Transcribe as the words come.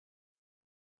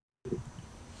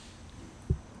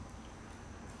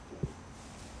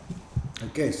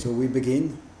Okay, so we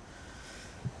begin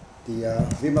the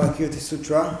Vimalakirti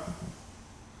Sutra,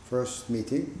 first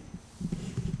meeting.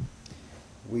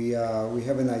 We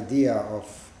have an idea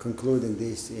of concluding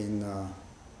this in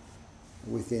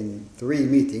within 3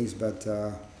 meetings, but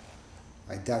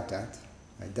I doubt that.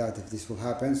 I doubt if this will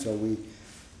happen, so we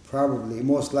probably,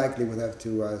 most likely, will have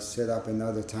to set up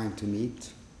another time to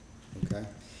meet. Okay,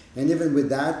 and even with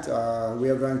that, we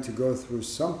are going to go through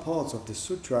some parts of the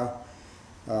sutra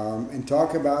and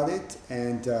talk about it.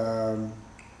 And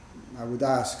I would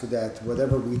ask that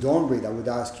whatever we don't read, I would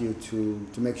ask you to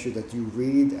make sure that you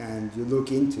read and you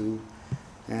look into,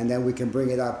 and then we can bring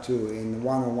it up too in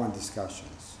one-on-one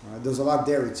discussions. There's a lot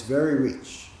there. It's very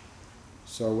rich.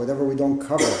 So whatever we don't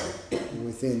cover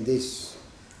within this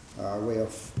way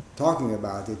of talking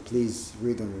about it, please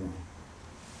read on your own.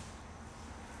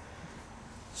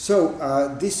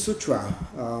 So this sutra,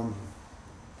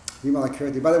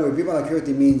 Vimalakirti, by the way,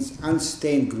 Vimalakirti means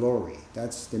unstained glory.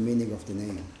 That's the meaning of the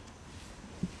name.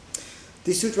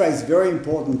 This sutra is very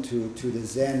important to the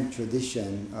Zen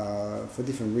tradition for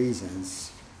different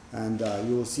reasons, and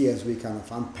you will see as we kind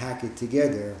of unpack it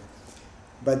together.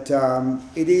 But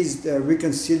it is the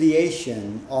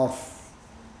reconciliation of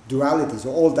dualities, or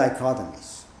all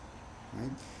dichotomies, right?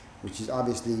 Which is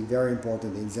obviously very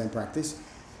important in Zen practice.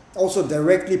 Also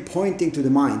directly pointing to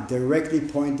the mind, directly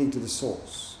pointing to the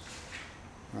source,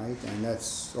 right? And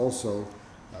that's also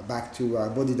back to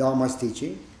Bodhidharma's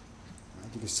teaching.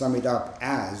 Right? You can sum it up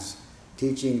as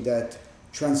teaching that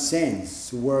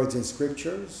transcends words and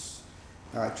scriptures,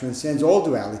 transcends all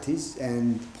dualities,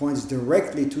 and points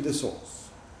directly to the source.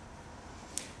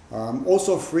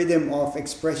 Also freedom of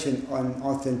expression on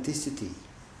authenticity,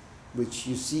 which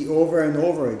you see over and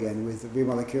over again with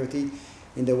Vimalakirti,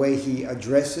 in the way he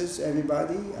addresses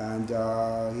everybody, and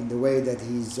in the way that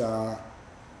he's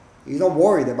not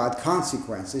worried about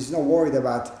consequences, he's not worried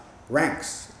about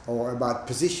ranks, or about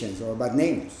positions, or about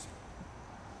names.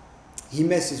 He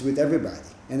messes with everybody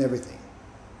and everything.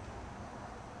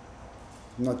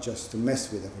 Not just to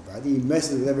mess with everybody, he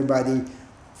messes with everybody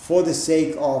for the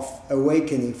sake of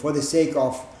awakening, for the sake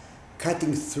of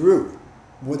cutting through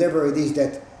whatever it is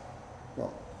that,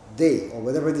 well, they, or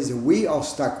whatever it is that we are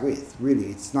stuck with. Really,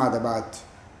 it's not about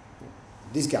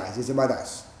these guys, it's about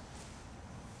us.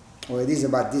 Or it is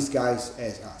about these guys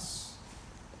as us.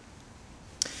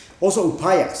 Also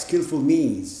upaya, skillful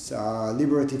means,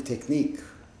 liberative technique,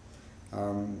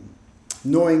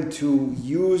 knowing to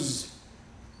use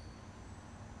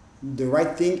the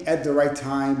right thing at the right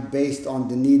time based on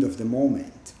the need of the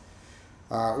moment,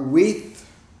 with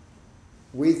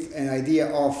an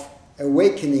idea of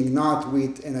awakening, not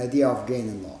with an idea of gain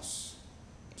and loss.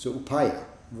 So upaya,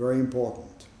 very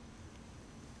important.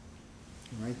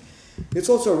 Right? It's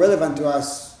also relevant to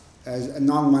us as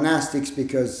non-monastics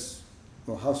because,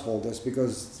 or householders,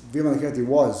 because Vimalakirti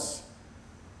was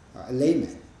a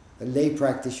layman, a lay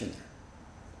practitioner,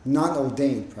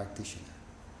 non-ordained practitioner.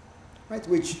 Right?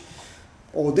 Which,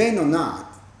 ordained or not,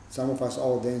 some of us are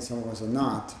ordained, some of us are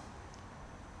not,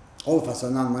 all of us are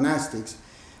non-monastics.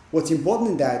 What's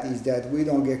important in that is that we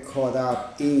don't get caught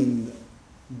up in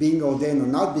being ordained or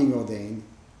not being ordained,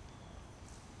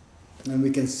 and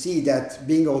we can see that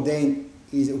being ordained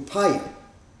is upaya,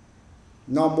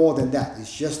 not more than that.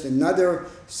 It's just another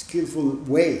skillful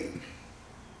way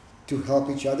to help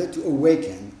each other to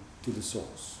awaken to the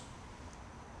source.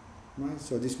 Right?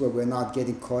 So this way we're not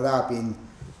getting caught up in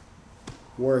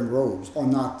wearing robes, or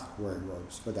not wearing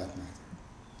robes for that matter.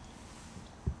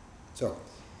 So,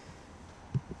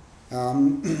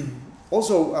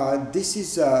 also this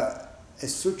is a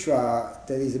sutra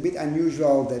that is a bit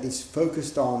unusual, that is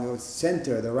focused on, or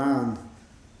centered around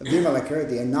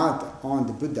Vimalakirti and not on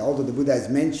the Buddha, although the Buddha is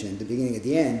mentioned at the beginning and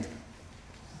the end.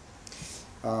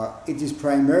 It is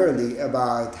primarily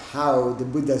about how the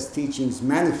Buddha's teachings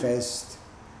manifest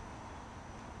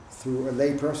through a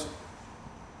lay person,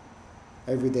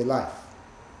 everyday life.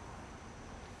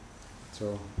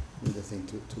 So, another thing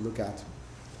to look at.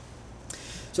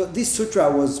 So this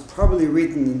sutra was probably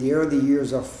written in the early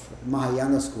years of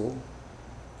Mahayana school,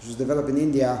 which was developed in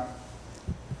India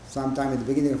sometime at the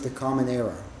beginning of the Common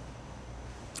Era.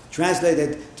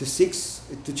 Translated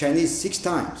to Chinese 6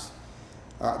 times.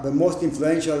 The most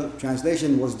influential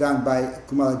translation was done by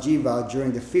Kumarajiva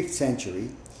during the 5th century.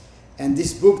 And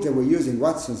this book that we're using,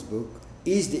 Watson's book,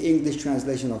 is the English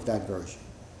translation of that version.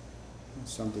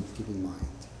 Something to keep in mind.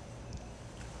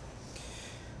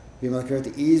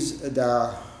 Vimalakirti is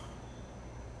the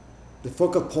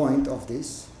focal point of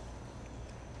this,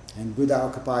 and Buddha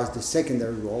occupies the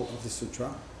secondary role of the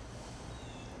sutra.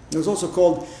 It was also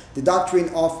called the doctrine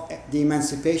of the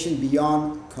emancipation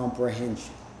beyond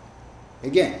comprehension.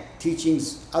 Again,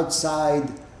 teachings outside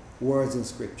words and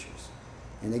scriptures.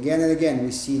 And again,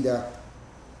 we see the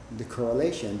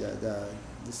correlation, the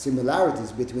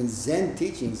similarities between Zen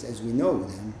teachings as we know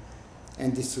them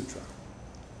and this sutra.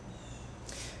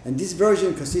 And this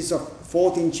version consists of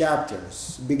 14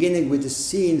 chapters, beginning with a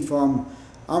scene from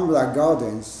Ambla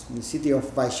Gardens in the city of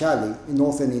Vaishali in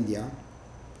northern India,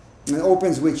 and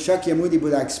opens with Shakyamuni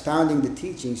Buddha expounding the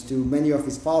teachings to many of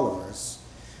his followers.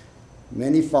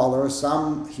 Many followers,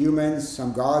 some humans,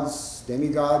 some gods,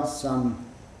 demigods, some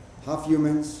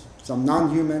half-humans, some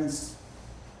non-humans.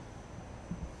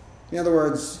 In other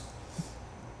words,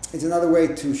 it's another way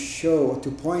to show,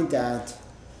 to point at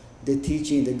the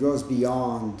teaching that goes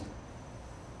beyond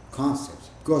concepts,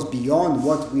 goes beyond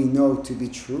what we know to be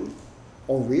true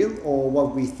or real or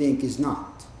what we think is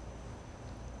not.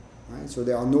 Right? So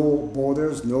there are no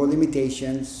borders, no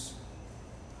limitations,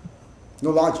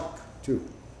 no logic, too.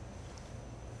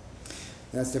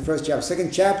 That's the first chapter.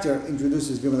 Second chapter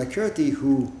introduces Vimalakirti,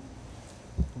 who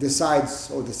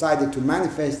decided to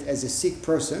manifest as a sick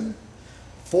person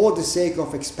for the sake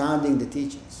of expounding the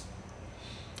teachings.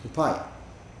 Upaya.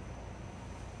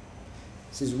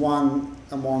 This is one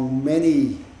among many,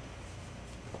 you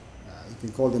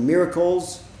can call them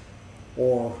miracles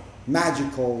or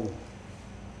magical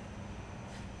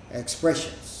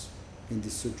expressions in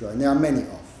this sutra. And there are many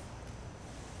of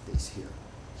these here.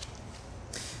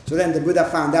 So then the Buddha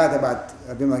found out about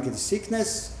Vimalakirti's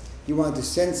sickness. He wanted to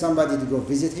send somebody to go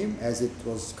visit him, as it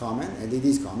was common, and it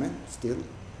is common still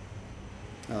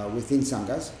within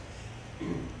Sanghas.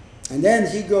 And then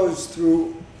he goes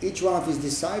through each one of his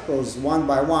disciples one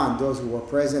by one, those who were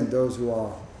present, those who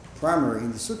are primary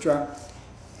in the sutra,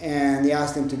 and he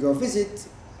asked them to go visit,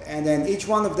 and then each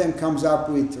one of them comes up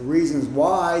with reasons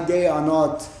why they are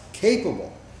not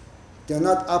capable. They're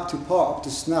not up to par, up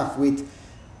to snuff with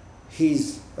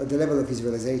the level of his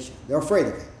realization. They're afraid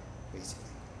of him, basically.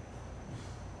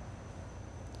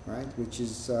 Right? Which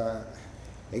is,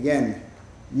 again,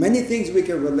 many things we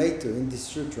can relate to in this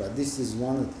sutra. This is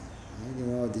one of them. Right? You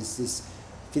know, this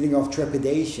feeling of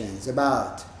trepidations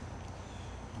about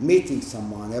meeting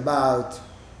someone, about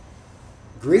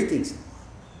greeting someone,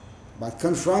 about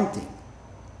confronting.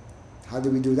 How do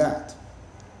we do that?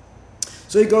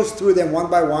 So he goes through them one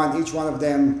by one. Each one of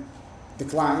them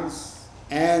declines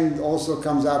and also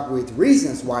comes up with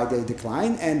reasons why they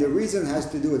decline. And the reasons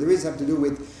have to do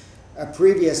with a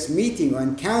previous meeting or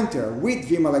encounter with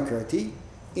Vimalakirti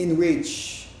in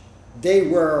which they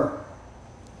were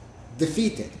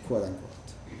defeated, quote unquote.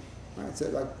 Right?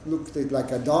 So looked at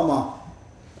like a Dharma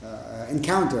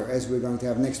encounter, as we're going to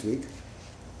have next week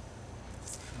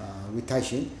with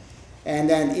Taishin. And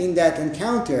then in that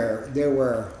encounter, they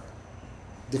were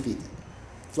defeated,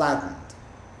 flattened,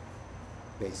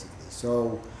 basically.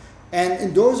 So,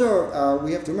 and those are,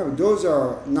 we have to remember, those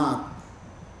are not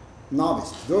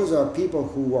novices. Those are people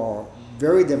who are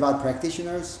very devout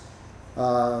practitioners,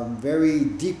 very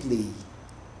deeply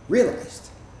realized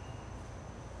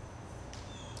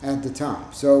at the time.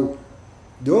 So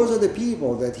those are the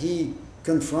people that he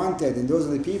confronted, and those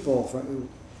are the people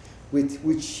with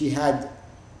which he had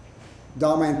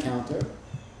Dharma encounter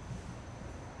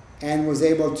and was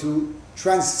able to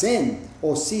transcend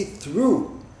or see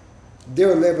through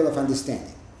their level of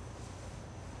understanding.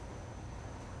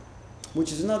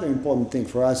 Which is another important thing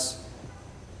for us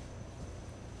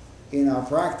in our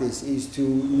practice, is to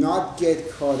not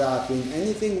get caught up in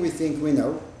anything we think we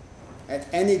know at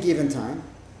any given time,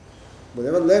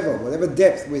 whatever level, whatever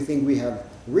depth we think we have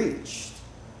reached.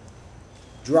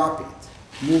 Drop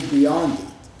it, move beyond it,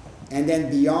 and then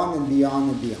beyond and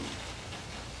beyond and beyond.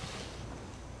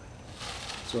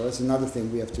 So that's another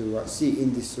thing we have to see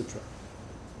in this sutra.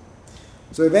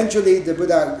 So eventually the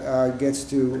Buddha gets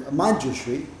to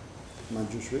Manjushri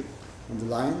on the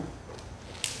lion,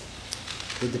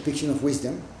 the depiction of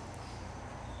wisdom.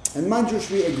 And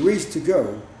Manjushri agrees to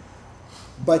go,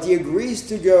 but he agrees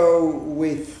to go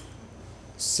with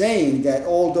saying that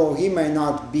although he may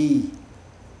not be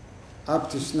up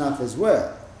to snuff as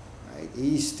well, right,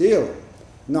 he's still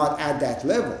not at that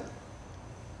level.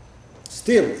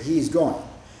 Still, he's going.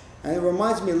 And it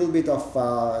reminds me a little bit of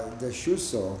the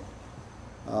Shuso.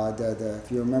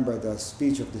 If you remember the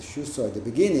speech of the Shuso at the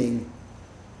beginning,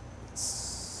 it's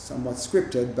somewhat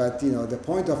scripted, but the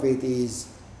point of it is,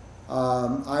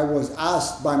 I was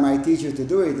asked by my teacher to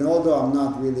do it, and although I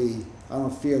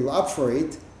don't feel up for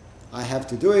it, I have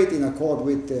to do it in accord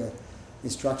with the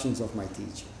instructions of my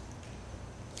teacher.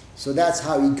 So that's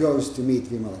how he goes to meet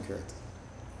Vimalakirti.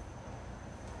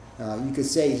 You could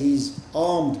say he's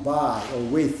armed by or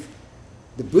with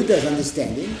the Buddha's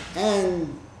understanding,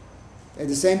 and at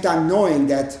the same time knowing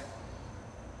that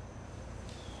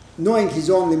knowing his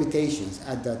own limitations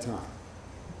at that time,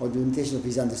 or the limitation of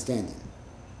his understanding.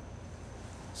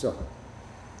 So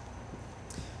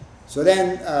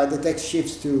then the text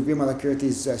shifts to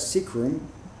Vimalakirti's sick room,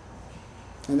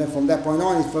 and then from that point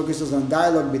on it focuses on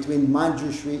dialogue between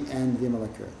Manjushri and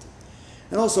Vimalakirti.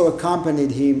 And also accompanying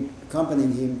him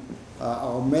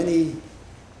are many,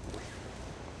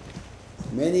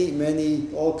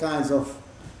 all kinds of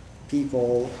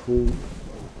people who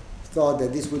thought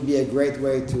that this would be a great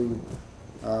way to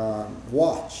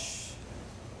watch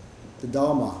the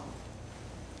Dharma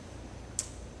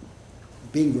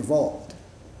being revolved,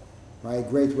 right?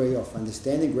 Great way of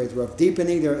understanding, great way of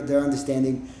deepening their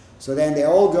understanding. So then they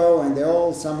all go and they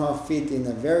all somehow fit in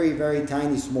a very, very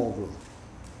tiny, small group.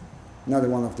 Another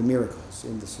one of the miracles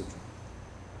in the sutra.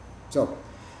 So,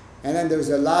 and then there's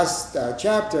a last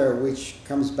chapter which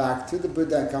comes back to the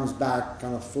Buddha, comes back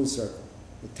kind of full circle.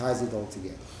 It ties it all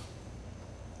together.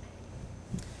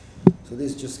 So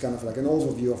this is just kind of like an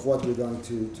overview of what we're going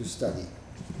to study.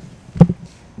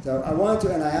 So I wanted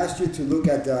to, and I asked you to look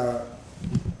at the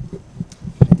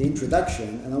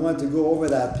introduction, and I wanted to go over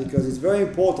that because it's very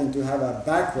important to have a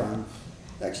background.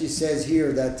 It actually says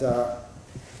here that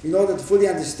in order to fully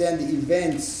understand the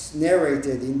events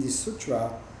narrated in this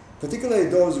sutra, particularly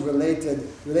those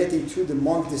relating to the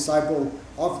monk disciple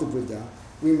of the Buddha,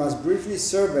 we must briefly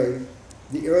survey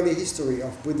the early history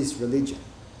of Buddhist religion,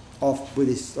 or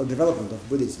development of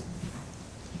Buddhism.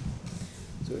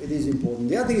 So it is important.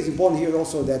 The other thing is important here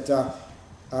also that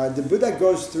the Buddha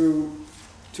goes through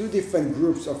two different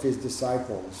groups of his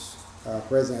disciples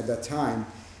present at that time.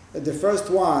 The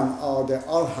first one are the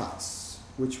Arhats,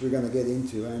 which we're going to get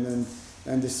into,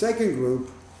 and the second group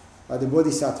are the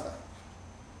Bodhisattva.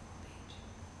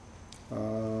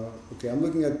 Okay, I'm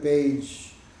looking at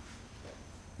page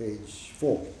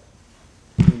 4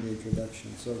 in the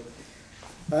introduction. So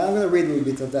I'm going to read a little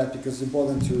bit of that because it's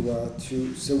important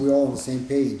to so we're all on the same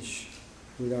page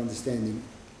with our understanding.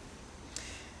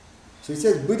 So it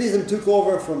says Buddhism took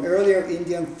over from earlier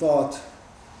Indian thought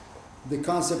the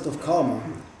concept of karma,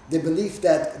 the belief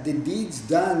that the deeds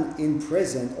done in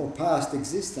present or past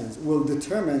existence will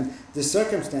determine the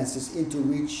circumstances into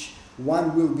which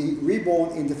one will be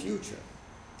reborn in the future.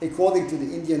 According to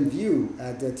the Indian view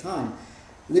at that time,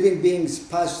 living beings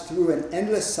pass through an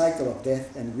endless cycle of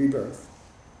death and rebirth,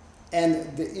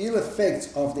 and the ill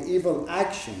effects of the evil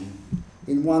action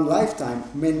in one lifetime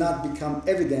may not become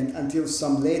evident until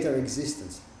some later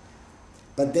existence.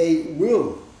 But they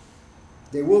will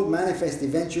manifest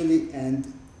eventually,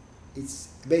 and it's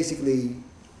basically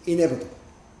inevitable,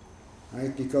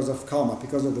 right? Because of karma,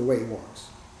 because of the way it works.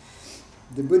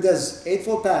 The Buddha's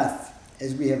Eightfold Path,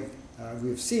 as we have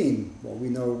seen, well,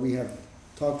 we have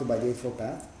talked about the Eightfold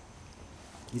Path.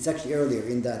 It's actually earlier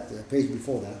in that page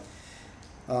before that.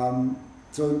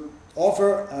 So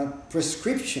offer a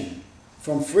prescription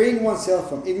from freeing oneself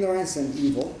from ignorance and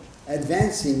evil,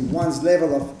 advancing one's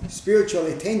level of spiritual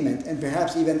attainment, and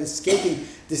perhaps even escaping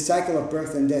the cycle of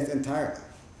birth and death entirely.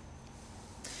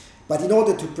 But in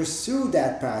order to pursue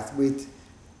that path with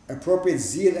appropriate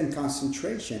zeal and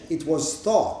concentration, it was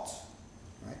thought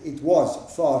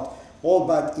all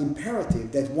but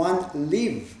imperative that one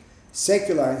live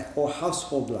secular or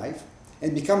household life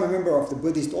and become a member of the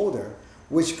Buddhist order,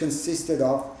 which consisted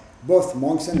of both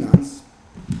monks and nuns.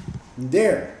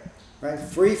 There, right,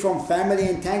 free from family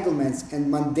entanglements and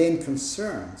mundane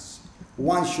concerns,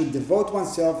 one should devote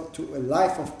oneself to a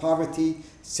life of poverty,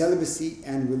 celibacy,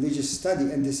 and religious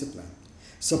study and discipline,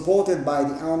 supported by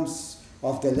the alms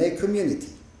of the lay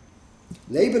community.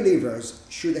 Lay believers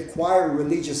should acquire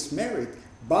religious merit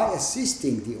by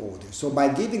assisting the order. So by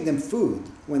giving them food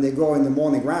when they go in the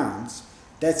morning rounds,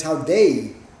 that's how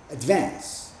they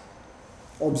advance.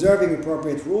 Observing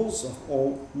appropriate rules of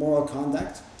all moral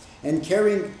conduct and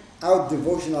carrying out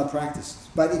devotional practices.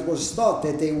 But it was thought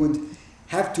that they would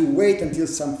have to wait until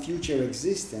some future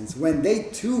existence when they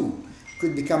too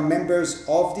could become members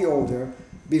of the order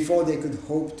before they could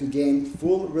hope to gain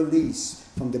full release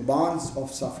from the bonds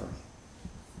of suffering.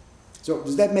 So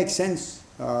does that make sense?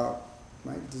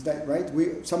 Right? Does that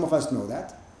right? Some of us know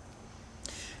that.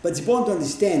 But it's important to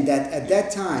understand that at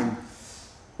that time,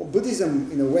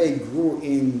 Buddhism in a way grew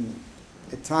in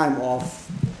a time of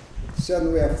a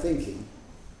certain way of thinking.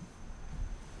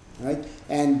 Right?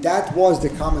 And that was the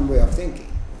common way of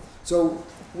thinking. So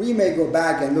we may go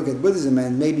back and look at Buddhism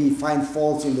and maybe find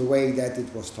faults in the way that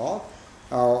it was taught,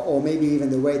 or maybe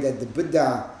even the way that the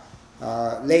Buddha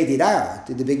laid it out.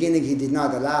 At the beginning, he did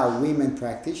not allow women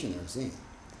practitioners in.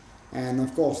 And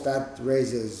of course, that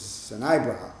raises an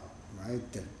eyebrow,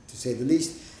 right, to say the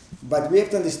least. But we have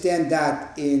to understand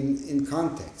that in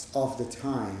context of the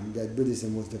time that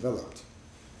Buddhism was developed.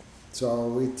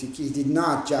 So he did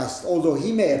not just, although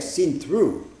he may have seen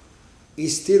through, he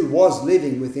still was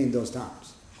living within those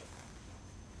times.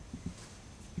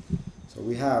 So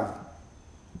we have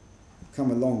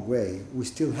come a long way. We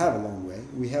still have a long way.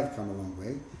 We have come a long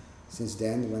way since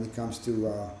then when it comes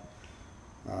to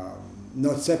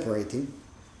not separating.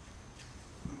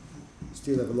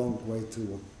 Still have a long way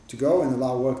to go and a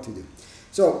lot of work to do.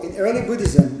 So in early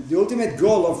Buddhism, the ultimate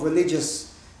goal of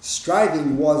religious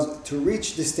striving was to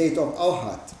reach the state of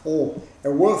arhat, or a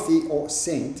worthy or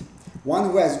saint, one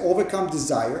who has overcome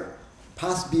desire,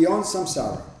 passed beyond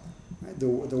samsara, right, the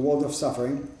world of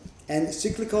suffering, and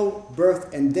cyclical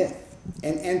birth and death,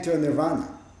 and enter nirvana.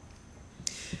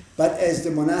 But as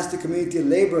the monastic community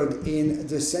labored in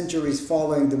the centuries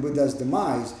following the Buddha's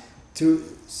demise to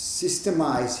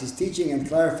systemize his teaching and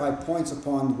clarify points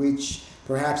upon which,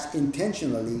 perhaps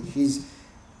intentionally, his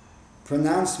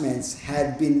pronouncements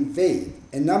had been vague,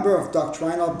 a number of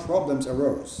doctrinal problems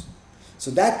arose.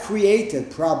 So that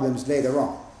created problems later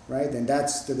on, right? And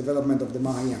that's the development of the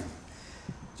Mahayana.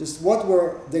 Just what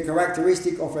were the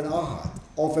characteristics of an arhat,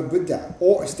 of a Buddha,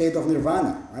 or a state of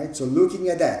nirvana, right? So looking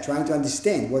at that, trying to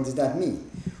understand what does that mean.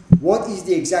 What is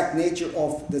the exact nature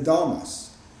of the dharmas,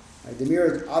 right? The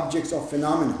mirrored objects of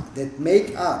phenomena that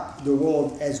make up the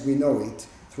world as we know it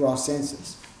through our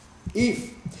senses.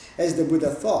 If, as the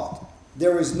Buddha thought,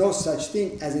 there is no such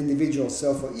thing as individual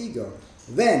self or ego,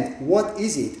 then what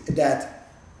is it that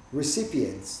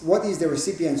what is the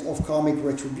recipients of karmic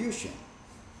retribution?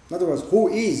 In other words, who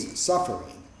is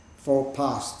suffering for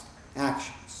past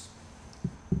actions?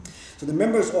 So the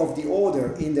members of the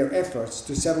order, in their efforts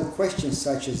to settle questions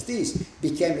such as these,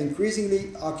 became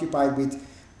increasingly occupied with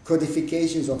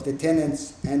codifications of the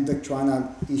tenets and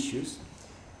doctrinal issues,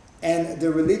 and the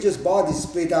religious bodies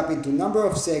split up into a number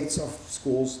of sects of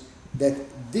schools that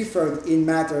differed in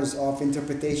matters of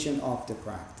interpretation of the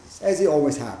practice, as it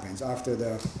always happens after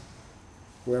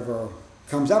whoever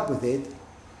comes up with it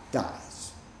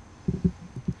dies.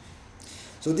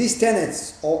 So these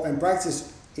tenets and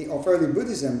practices of early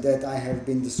Buddhism that I have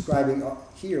been describing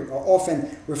here are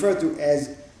often referred to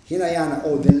as Hinayana,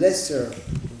 or the lesser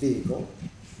vehicle.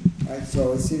 Right?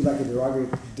 So it seems like a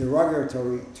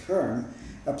derogatory term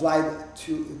applied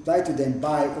to them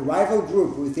by a rival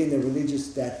group within the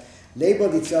religious that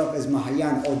labeled itself as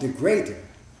Mahayana, or the greater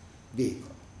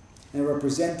vehicle, and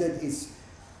represented its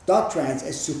doctrines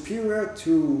as superior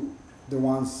to the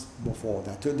ones before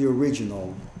that, to the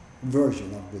original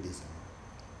version of Buddhism.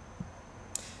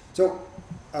 So,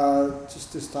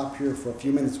 just to stop here for a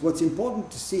few minutes, what's important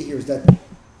to see here is that,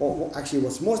 or actually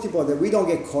what's most important, that we don't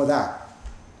get caught up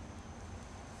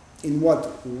in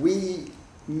what we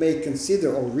may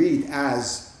consider or read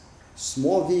as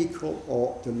small vehicle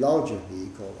or the larger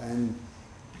vehicle. And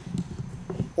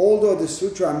although the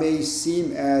sutra may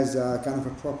seem as a kind of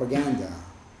a propaganda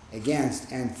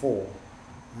against and for,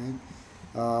 right?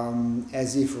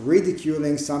 As if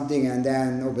ridiculing something and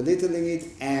then belittling it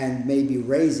and maybe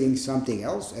raising something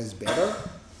else as better,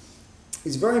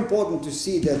 it's very important to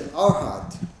see that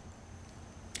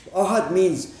arhat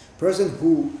means person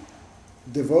who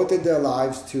devoted their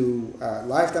lives to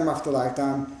lifetime after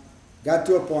lifetime, got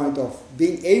to a point of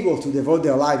being able to devote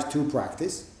their lives to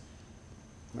practice,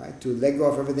 right? To let go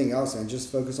of everything else and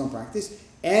just focus on practice,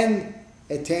 and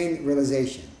attain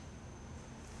realization.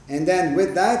 And then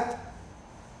with that,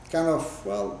 kind of,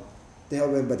 well, the hell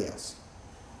with everybody else.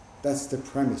 That's the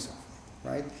premise of it,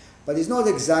 right? But it's not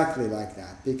exactly like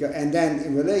that. And then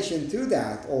in relation to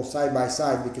that, or side by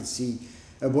side, we can see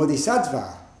a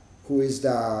bodhisattva, who is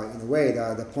in a way,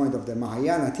 the point of the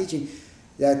Mahayana teaching,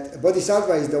 that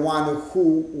bodhisattva is the one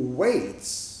who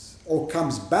waits or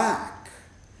comes back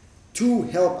to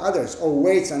help others, or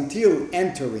waits until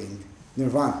entering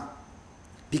nirvana,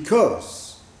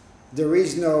 because there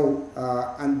is no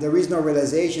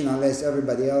realization unless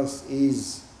everybody else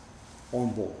is on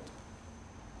board.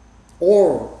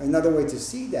 Or another way to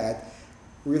see that,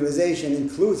 realization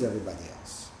includes everybody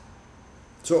else.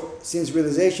 So since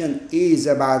realization is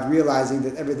about realizing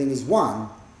that everything is one,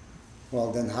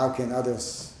 well, then how can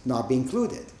others not be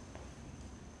included?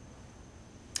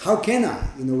 How can I,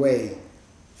 in a way,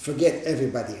 forget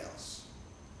everybody else?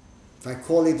 If I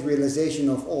call it realization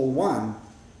of all one,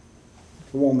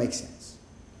 it won't make sense.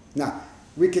 Now,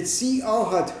 we could see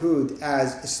arhathood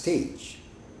as a stage.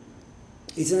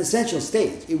 It's an essential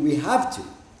stage. We have to.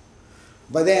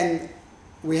 But then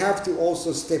we have to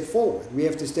also step forward. We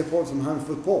have to step forward from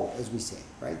 100-foot pole, as we say,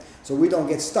 right? So we don't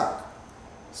get stuck.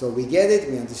 So we get it,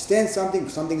 we understand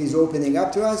something is opening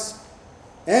up to us,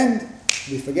 and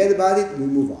we forget about it, we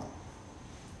move on.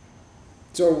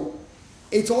 So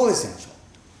it's all essential.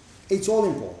 It's all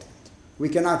important. We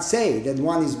cannot say that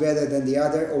one is better than the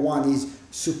other or one is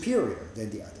superior than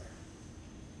the other.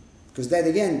 Because that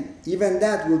again, even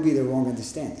that will be the wrong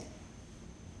understanding.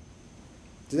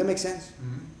 Does that make sense?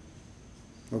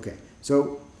 Mm-hmm. Okay.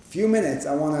 So few minutes,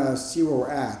 I want to see where we're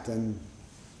at, and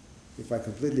if I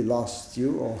completely lost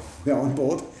you or we're on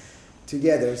board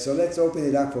together. So let's open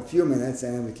it up for a few minutes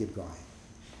and then we keep going.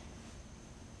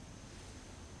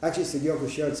 Actually, Sugyoko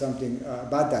shared something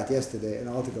about that yesterday, an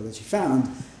article that she found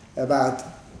about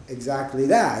exactly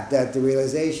that the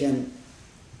realization,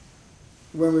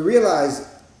 when we realize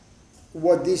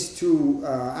what these two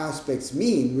aspects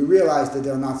mean, we realize that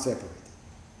they're not separated,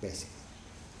 basically.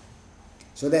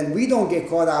 So then we don't get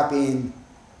caught up in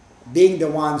being the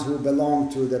ones who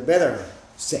belong to the better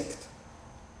sect,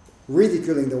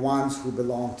 ridiculing the ones who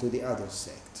belong to the other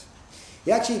sect.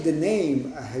 Actually, the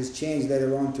name has changed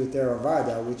later on to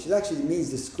Theravada, which actually means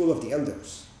the school of the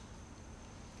elders.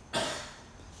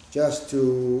 Just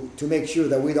to make sure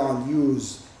that we don't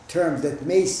use terms that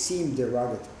may seem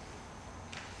derogatory.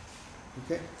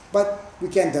 Okay? But we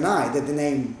can't deny that the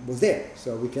name was there,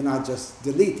 so we cannot just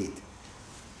delete it.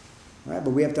 Right?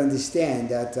 But we have to understand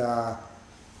that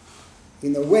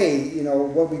in a way, you know,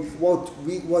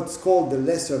 what's called the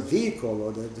lesser vehicle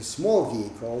or the small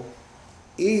vehicle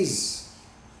is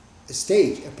a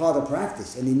stage, a part of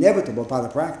practice, an inevitable part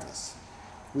of practice,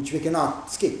 which we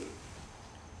cannot skip,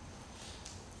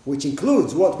 which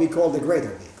includes what we call the greater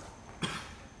vehicle.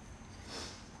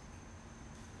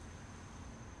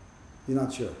 You're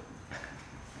not sure?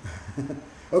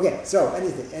 Okay, so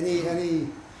any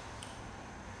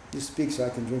you speak so I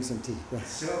can drink some tea.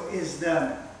 So is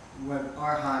what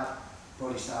Arhat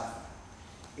Bodhisattva,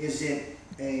 is it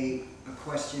a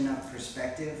question of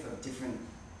perspective, of different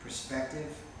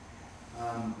perspective?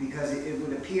 Because it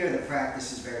would appear the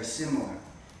practice is very similar,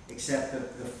 except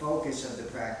the focus of the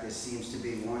practice seems to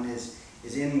be one is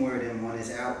inward and one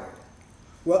is outward.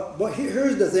 Well, but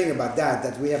here's the thing about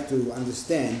that we have to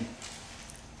understand,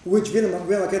 which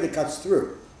Vimalakirti cuts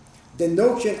through. The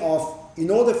notion of,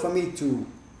 in order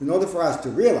for us to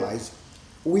realize,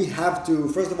 we have to,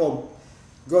 first of all,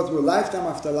 go through lifetime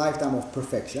after lifetime of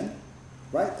perfection,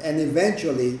 right? And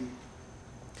eventually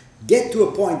get to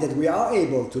a point that we are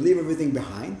able to leave everything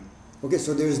behind. Okay,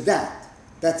 so there's that.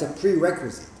 That's a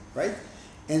prerequisite, right?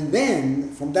 And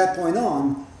then, from that point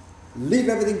on, leave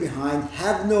everything behind,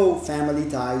 have no family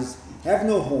ties, have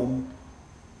no home,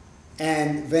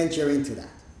 and venture into that.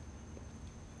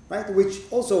 Right? Which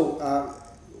also,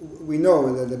 we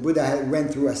know that the Buddha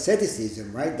went through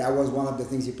asceticism, right? That was one of the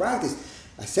things he practiced.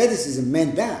 Asceticism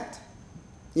meant that.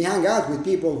 He hung out with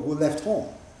people who left home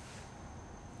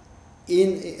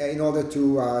in order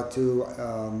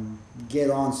to get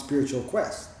on spiritual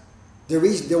quest. There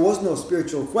was no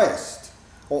spiritual quest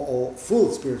or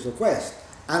full spiritual quest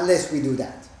unless we do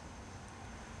that.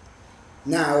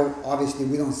 Now, obviously,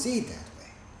 we don't see it that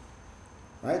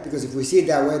way, right? Because if we see it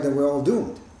that way, then we're all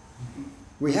doomed.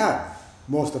 We have,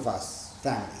 most of us,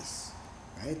 families,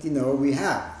 right? You know, we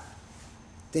have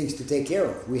things to take care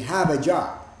of. We have a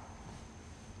job,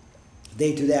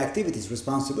 day-to-day activities,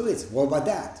 responsibilities. What about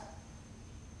that?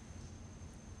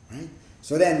 Right?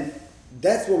 So then,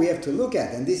 that's what we have to look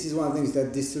at, and this is one of the things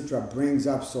that this sutra brings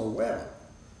up so well,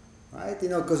 right? You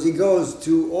know, because he goes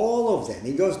to all of them.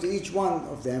 He goes to each one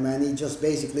of them, and he just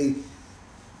basically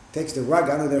takes the rug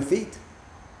under their feet.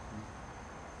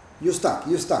 You're stuck,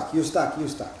 you're stuck, you're stuck, you're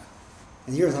stuck.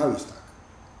 And here's how you're stuck.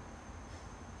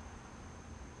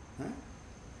 Right?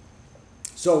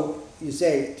 So you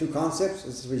say two concepts,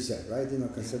 this is what you said, right? You know,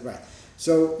 concept, right.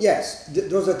 So yes,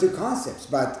 those are two concepts,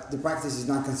 but the practice is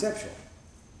not conceptual.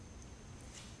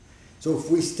 So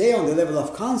if we stay on the level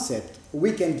of concept,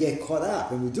 we can get caught up,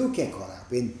 and we do get caught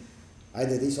up in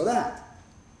either this or that.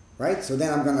 Right? So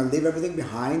then I'm going to leave everything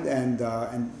behind, and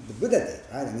the Buddha did,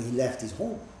 right? I mean, he left his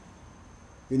home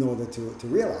in order to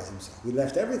realize himself. He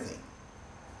left everything.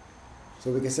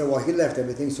 So we can say, well, he left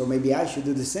everything, so maybe I should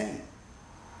do the same.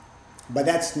 But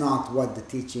that's not what the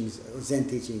teachings, Zen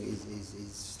teaching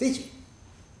is teaching.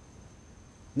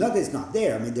 Not that it's not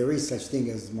there. I mean, there is such thing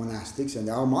as monastics, and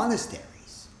there are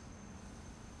monasteries.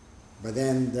 But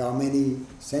then there are many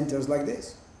centers like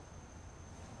this.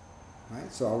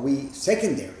 Right? So are we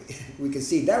secondary? We can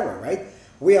see it that way, right?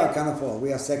 We are kind of all,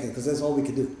 we are second, because that's all we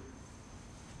can do.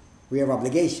 We have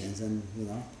obligations, and you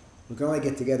know, we can only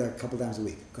get together a couple times a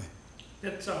week. Go ahead.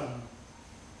 That's I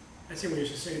think what you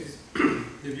should say is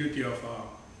the beauty of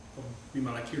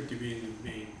Vimalakirti being the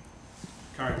main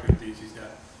character in this is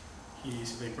that he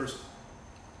is a lay person.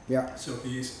 Yeah. So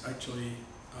he is actually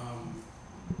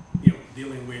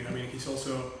dealing with. I mean, he's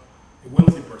also a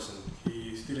wealthy person.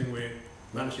 He's dealing with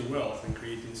managing wealth and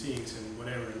creating things and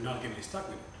whatever, and not getting stuck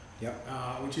with it. Yeah.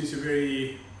 Which is a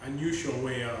very unusual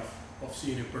way of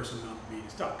seeing a person not being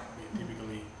stuck. I mean,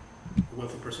 typically, a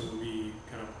wealthy person will be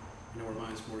kind of, in our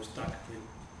minds, more stuck with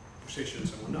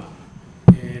possessions and whatnot.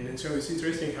 And so it's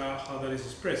interesting how that is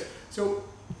expressed. So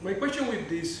my question with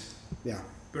this Yeah.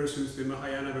 versus the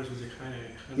Mahayana versus the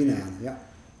Hinayana, yeah.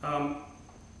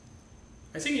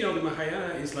 I think, you know, the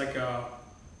Mahayana is like a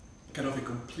kind of a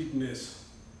completeness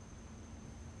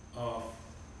of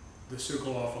the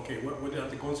circle of, okay, what are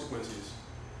the consequences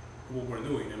of what we're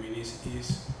doing? I mean, is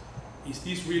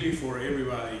this really for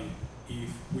everybody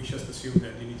if we just assume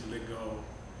that you need to let go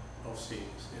of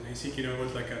things? And I think, you know, it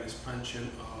was like an expansion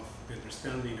of the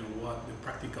understanding of what the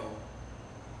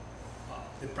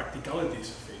practicalities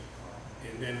of it are,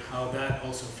 and then how that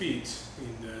also fits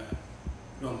in the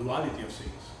non-duality of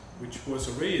things, which was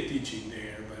already a teaching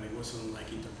there, but it wasn't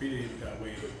like interpreted that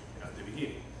way at the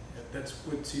beginning. That's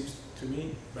what seems to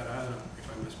me, but I don't know if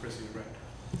I'm expressing it right.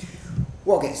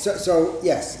 Well, okay, so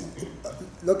yes,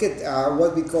 look at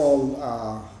what we call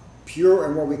pure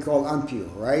and what we call unpure,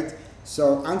 right?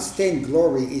 So unstained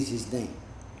glory is his name.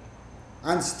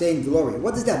 Unstained glory.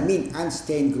 What does that mean,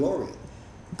 unstained glory?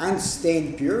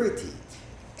 Unstained purity.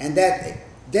 And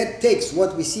that takes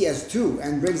what we see as two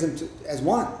and brings them as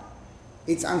one.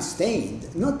 It's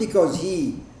unstained, not because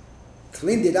he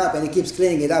cleaned it up and he keeps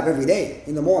cleaning it up every day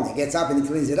in the morning, gets up and he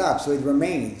cleans it up so it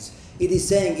remains. It is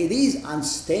saying it is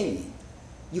unstained.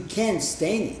 You can't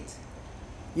stain it.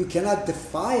 You cannot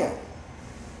defile.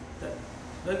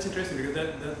 That's interesting because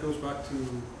that goes back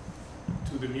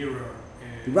to the mirror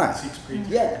and Right. six feet.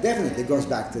 Yeah, definitely goes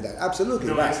back to that. Absolutely,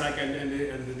 No, right. it's like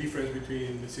and the difference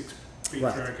between the six feet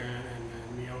Right. Turk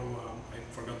and Neo. I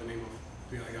forgot the name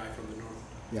of the other guy from the north.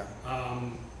 Yeah.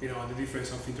 You know, the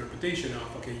difference of interpretation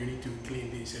of, okay, you need to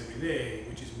clean this every day,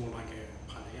 which is more like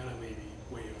a Hinayana maybe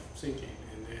way of thinking,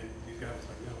 and then this guy was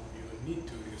like, no, you don't need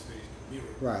to because there is no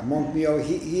mirror. Right. Monk Mio,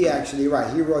 he actually,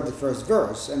 right, he wrote the first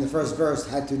verse, and the first verse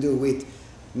had to do with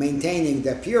maintaining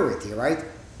the purity, right?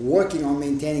 Working on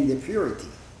maintaining the purity.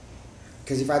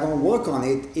 Because if I don't work on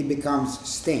it, it becomes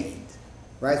stained,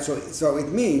 right? So it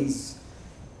means,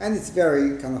 and it's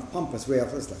very kind of pompous way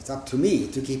of listening. It's up to me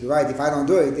to keep it right. If I don't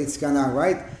do it, it's gonna,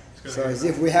 right? So as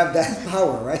if we have that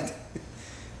power, right?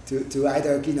 to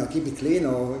either, you know, keep it clean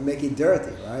or make it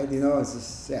dirty, right? You know, it's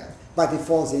just, yeah. But it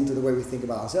falls into the way we think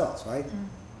about ourselves, right?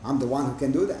 I'm the one who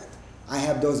can do that. I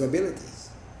have those abilities.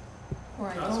 Or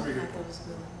I That's don't really have cool. those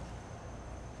abilities.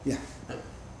 Yeah.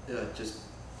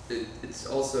 Yeah, it's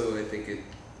also, I think it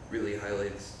really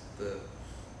highlights the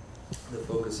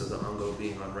focus of the Ango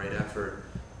being on right effort,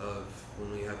 of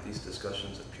when we have these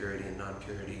discussions of purity and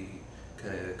non-purity,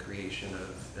 kind of the creation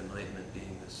of enlightenment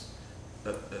being this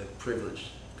a privileged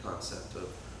concept of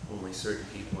only certain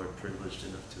people are privileged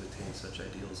enough to attain such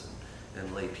ideals,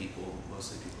 and lay people,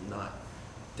 mostly people not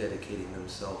dedicating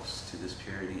themselves to this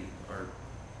purity, are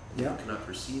Yeah. cannot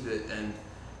perceive it, and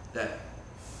that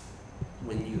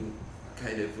when you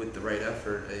kind of, with the right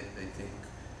effort, I think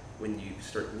when you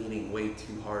start leaning way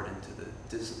too hard into the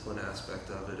discipline aspect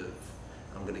of it, of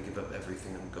I'm going to give up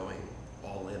everything, I'm going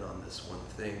all in on this one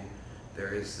thing,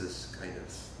 there is this kind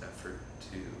of effort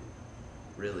to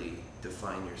really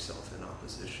define yourself in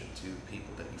opposition to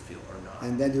people that you feel are not.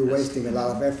 And then you're wasting a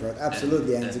lot of effort.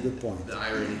 Absolutely, and it's a good point. The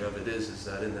irony of it is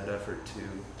that in that effort to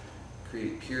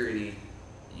create purity,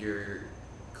 you're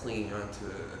clinging on to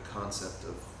a concept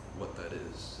of what that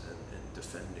is and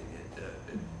defending it.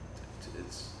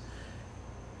 It's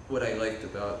what I liked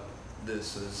about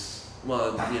this is,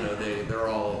 well, you know, they're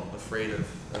all afraid of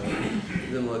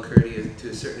Vimalakirti to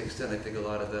a certain extent. I think a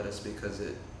lot of that is because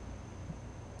it,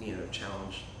 you know,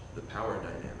 challenged the power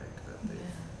dynamic that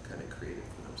they've kind of created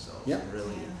for themselves, Yeah. and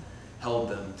really Yeah. held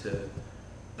them to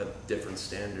a different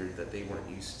standard that they weren't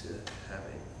used to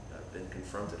having been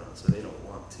confronted on. So they don't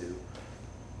want to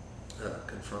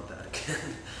confront that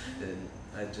again. And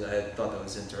I thought that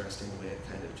was interesting the way it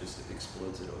kind of just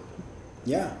explodes it open.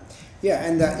 Yeah, yeah,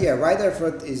 and right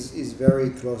effort is very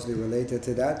closely related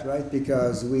to that, right?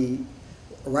 Because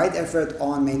right effort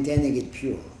on maintaining it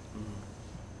pure,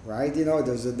 right? You know,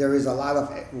 there is a lot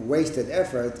of wasted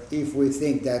effort if we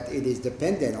think that it is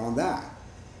dependent on that,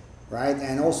 right?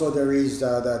 And also there is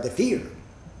the fear.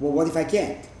 Well, what if I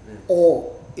can't? Yeah.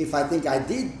 Or if I think I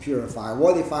did purify,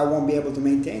 what if I won't be able to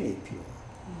maintain it pure?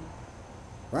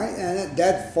 Right? And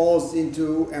that falls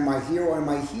into, am I here or am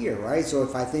I here, right? So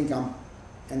if I think I'm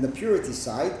in the purity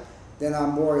side, then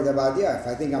I'm worried about, if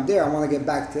I think I'm there, I want to get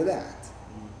back to that.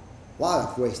 A lot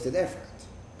of wasted effort.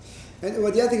 And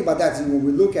what the other thing about that is when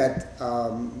we look at,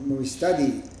 when we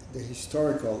study the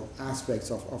historical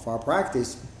aspects of our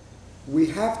practice, we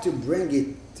have to bring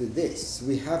it to this.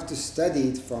 We have to study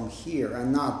it from here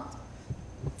and not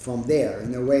from there,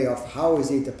 in a way of how is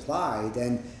it applied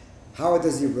and how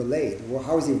does it relate, or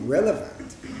how is it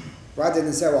relevant, rather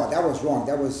than say, well, that was wrong,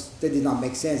 that did not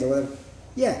make sense, or whatever.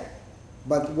 Yeah,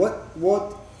 but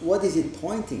what is it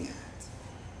pointing at?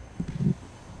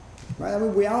 Right? I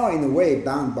mean, we are in a way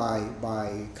bound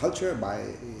by culture, by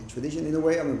tradition, in a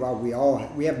way. I mean, well,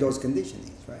 we have those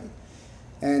conditionings, right?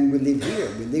 And we live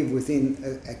here. We live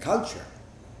within a culture.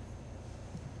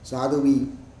 So how do we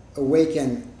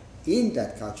awaken in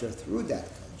that culture, through that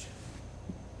culture,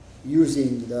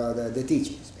 using the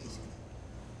teachings, basically?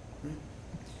 Right?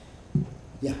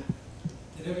 Yeah.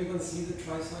 Did everyone see the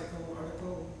tricycle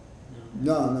article?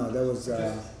 No, that was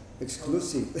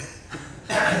exclusive.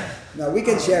 No, we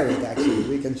can share it, actually.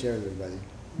 We can share it with everybody.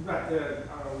 Right.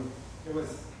 It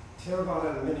was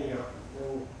Theravada and Minayana,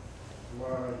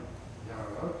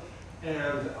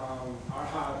 and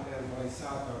Arhat and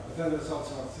Bodhisattva. But then there's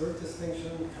also a third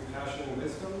distinction, compassion and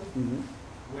wisdom, Mm-hmm.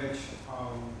 which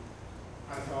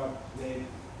I thought made,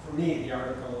 for me, the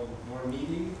article more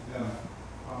meaty. The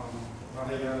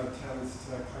Mahayana tends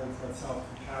to claim for itself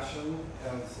compassion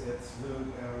as its root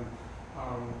and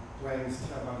blames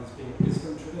Theravada as being a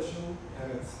wisdom tradition.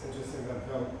 And it's interesting that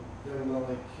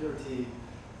Vimalakirti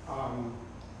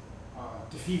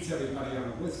defeats everybody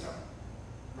on wisdom.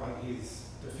 Right? He's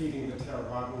defeating the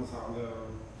Theravadins on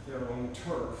their own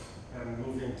turf and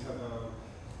moving to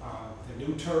the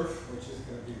new turf, which is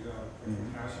going to be the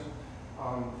compassion.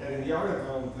 And in the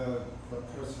article, the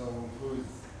person who's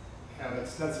had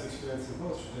extensive experience in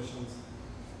both traditions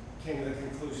came to the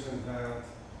conclusion that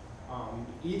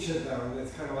each of them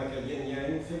is kind of like a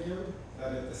yin-yang figure,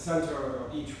 that at the center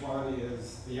of each one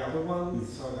is the other one,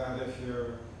 so that if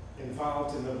you're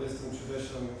involved in the wisdom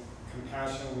tradition,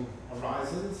 compassion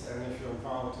arises, and if you're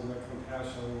involved in the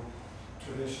compassion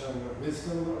tradition,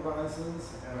 wisdom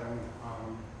arises. And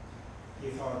he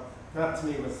thought that to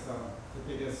me was the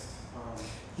biggest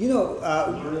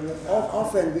learning of that.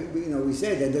 Often we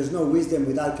say that there's no wisdom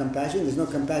without compassion, there's no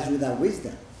compassion without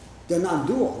wisdom. They're not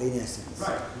dual in essence.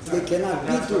 Right, exactly. They cannot And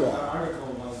be that's dual. what the article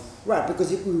was. Right,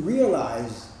 because if we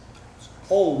realize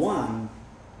all one,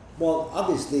 well,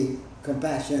 obviously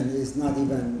compassion is not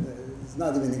even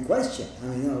in question. I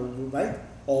mean, right?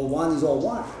 All one is all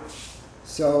one.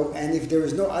 So, and if there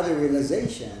is no other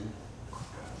realization,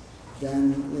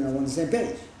 then we're on the same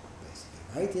page,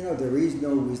 basically, right? There is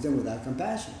no wisdom without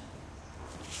compassion.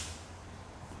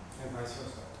 And vice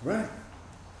versa. Right.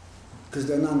 Because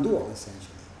they're non-dual, essentially.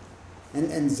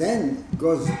 And Zen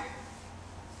goes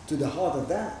to the heart of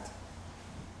that.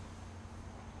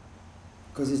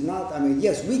 Because it's not,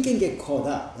 yes, we can get caught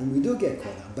up, and we do get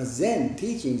caught up, but Zen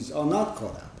teachings are not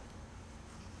caught up.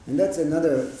 And that's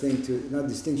another thing another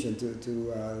distinction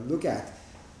to look at.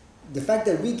 The fact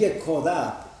that we get caught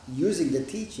up using the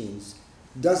teachings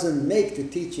doesn't make the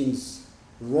teachings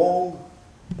wrong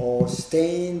or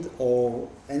stained or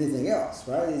anything else,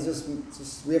 right? It's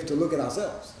just we have to look at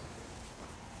ourselves.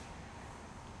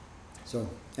 So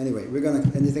anyway,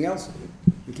 anything else?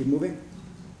 We keep moving?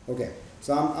 Okay,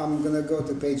 so I'm going to go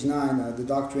to page 9, the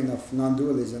doctrine of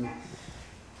non-dualism. It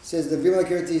says the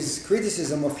Vimalakirti's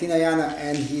criticism of Hinayana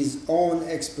and his own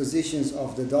expositions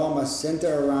of the Dharma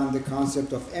center around the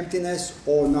concept of emptiness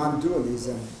or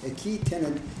non-dualism, a key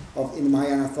tenet in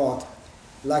Mahayana thought.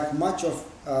 Like much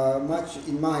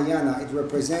in Mahayana, it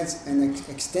represents an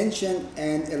extension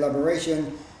and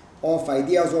elaboration of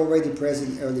ideas already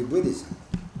present in early Buddhism.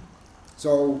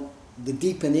 So the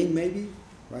deepening, maybe,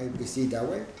 right? We see it that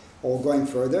way, or going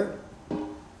further, or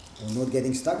not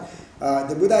getting stuck.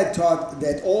 The Buddha had taught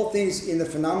that all things in the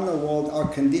phenomenal world are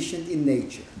conditioned in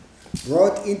nature,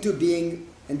 brought into being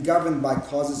and governed by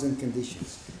causes and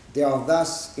conditions. They are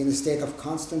thus in a state of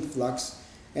constant flux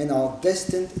and are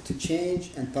destined to change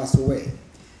and pass away.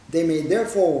 They may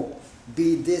therefore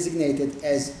be designated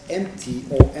as empty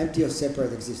or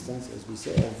separate existence, as we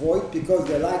say, or void, because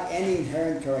they lack any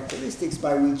inherent characteristics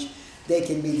by which they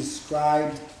can be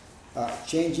described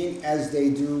changing as they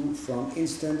do from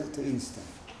instant to instant.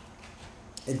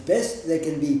 At best, they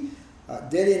can be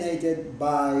delineated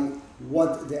by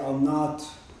what they are not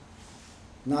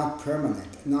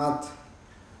permanent,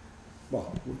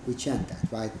 we chant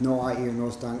that, right? No eye, ear,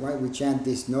 nose, tongue, right? We chant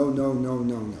this, no, no, no,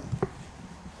 no, no.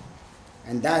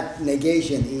 And that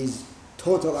negation is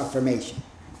total affirmation,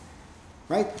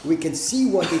 right? We can see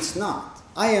what it's not.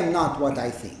 I am not what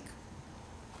I think.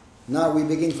 Now we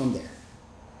begin from there.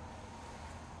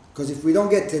 Because if we don't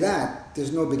get to that,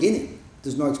 there's no beginning.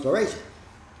 There's no exploration.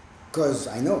 Because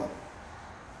I know.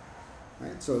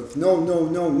 Right? So if no, no,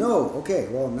 no, no, okay,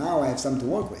 well now I have something to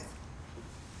work with.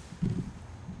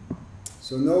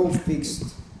 So no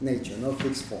fixed nature, no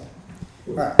fixed form.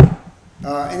 All right.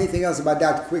 Anything else about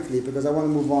that quickly, because I want to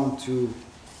move on to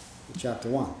chapter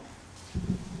 1,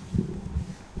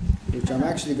 which I'm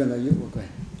actually going to use. Go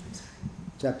ahead.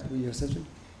 Chapter, your session?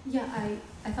 Yeah,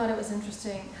 I thought it was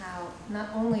interesting how not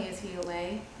only is he a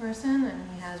lay person and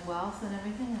he has wealth and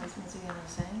everything, as Mr. was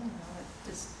saying, you know, it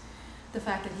just the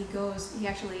fact that he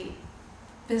actually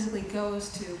physically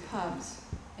goes to pubs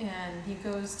and he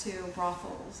goes to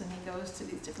brothels and he goes to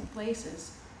these different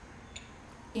places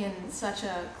in such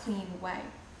a clean way,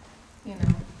 you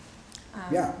know.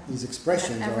 Yeah, these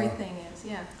expressions that everything is,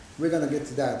 yeah. We're going to get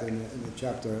to that in the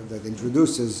chapter that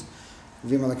introduces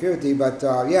Vimalakirti, but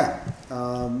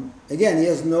again, he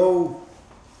has no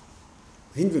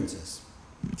hindrances.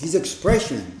 His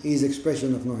expression is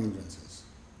expression of no hindrances.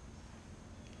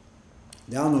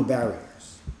 There are no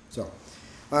barriers. So,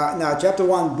 now chapter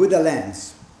 1, Buddha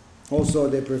lens, also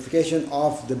the purification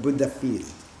of the Buddha field.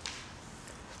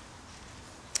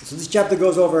 So this chapter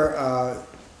goes over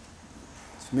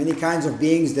many kinds of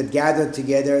beings that gathered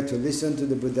together to listen to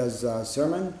the Buddha's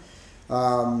sermon,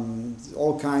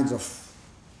 all kinds of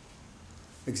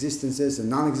existences and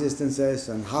non-existences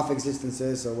and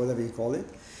half-existences or whatever you call it.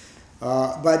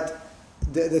 But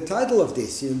the title of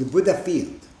this, the Buddha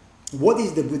field. What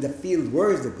is the Buddha field?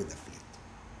 Where is the Buddha field?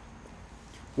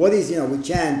 What is, we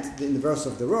chant in the verse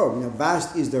of the robe,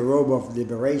 vast is the robe of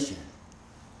liberation.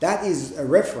 That is a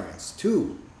reference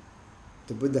to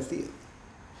the Buddha field.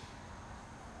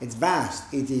 It's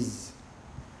vast, it is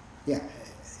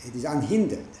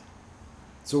unhindered.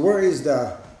 So where is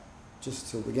so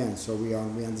we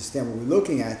understand what we're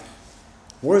looking at,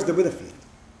 where's the Buddha field?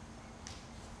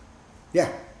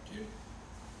 Yeah.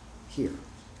 Here.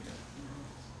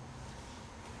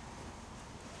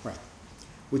 Right.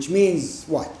 Which means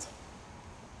what?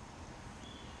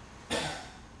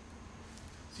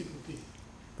 Simple tea.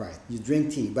 Right, you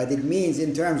drink tea, but it means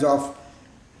in terms of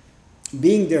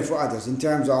being there for others, in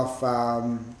terms of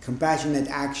compassionate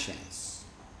actions.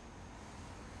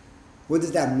 What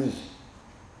does that mean?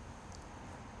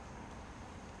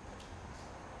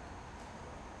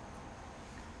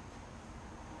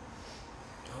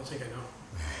 I don't think I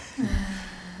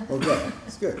know. Okay,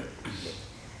 it's good.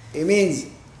 It means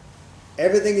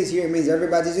everything is here, it means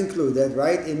everybody's included,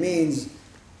 right? It means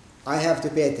I have to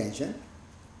pay attention,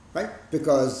 right?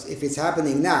 Because if it's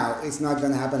happening now, it's not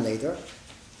going to happen later.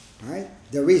 Right?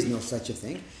 There is no such a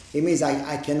thing. It means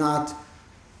I cannot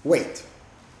wait.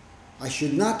 I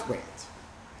should not wait.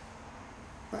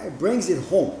 Right? It brings it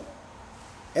home.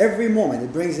 Every moment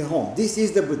it brings it home. This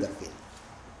is the Buddha field.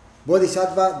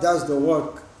 Bodhisattva does the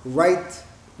work right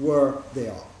where they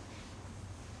are.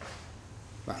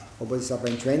 Right. Or Bodhisattva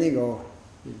in training, or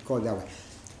you call it that way.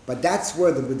 But that's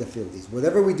where the Buddha field is.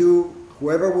 Whatever we do,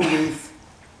 whoever we're with,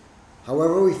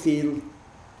 however we feel,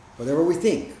 whatever we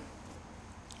think.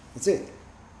 That's it.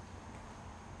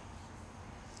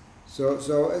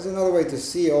 So as another way to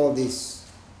see all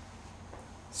these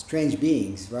strange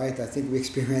beings, right? I think we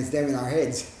experience them in our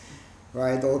heads,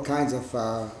 right? All kinds of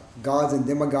gods and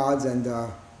demigods and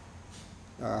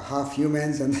half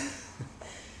humans, and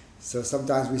so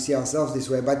sometimes we see ourselves this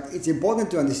way. But it's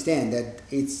important to understand that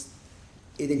it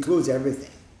includes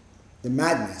everything, the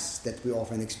madness that we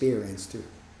often experience too.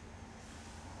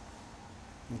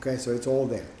 Okay, so it's all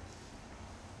there.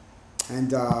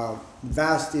 And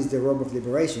vast is the robe of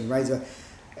liberation, right? It's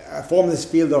a formless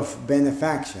field of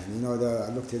benefaction.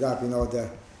 I looked it up. The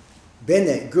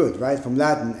bene, good, right, from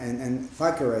Latin, and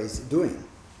facere is doing,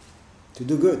 to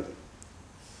do good.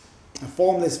 A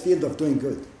formless field of doing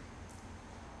good.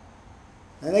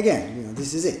 And again,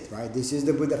 this is it, right? This is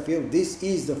the Buddha field. This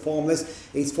is the formless.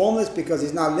 It's formless because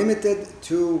it's not limited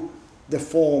to the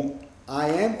form I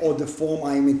am or the form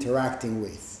I am interacting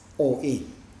with or in.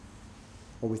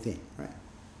 Or within, right?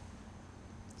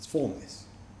 It's formless.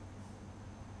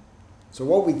 So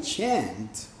what we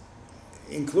chant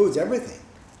includes everything,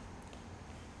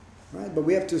 right? But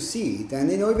we have to see it,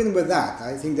 and even with that,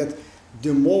 I think that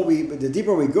the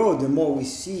deeper we go, the more we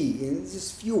see in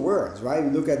just few words, right? We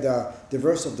look at the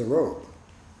verse of the robe.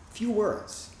 Few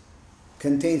words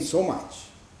contain so much,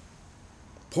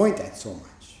 point at so much.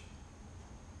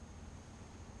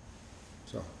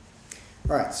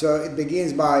 All right, so it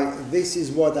begins by, this is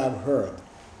what I've heard.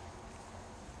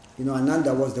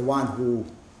 Ananda was the one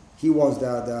he was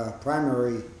the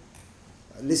primary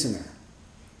listener,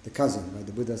 the cousin, right,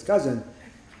 the Buddha's cousin.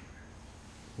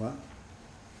 What?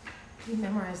 He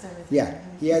memorized everything. Yeah,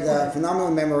 he had a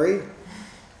phenomenal memory,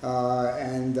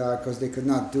 and because they could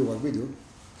not do what we do.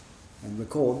 and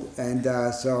record. And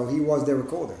so he was the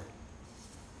recorder.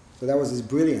 So that was his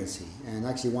brilliancy and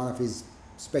actually one of his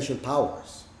special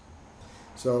powers.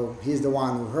 So he's the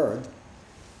one who heard.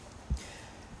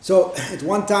 So at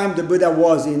one time the Buddha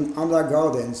was in Amla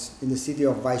Gardens in the city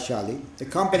of Vaishali,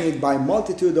 accompanied by a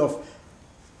multitude of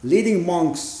leading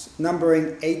monks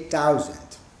numbering 8,000.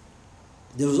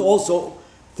 There was also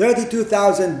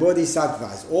 32,000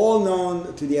 bodhisattvas, all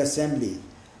known to the assembly,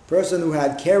 person who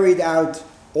had carried out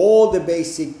all the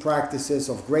basic practices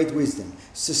of great wisdom,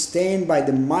 sustained by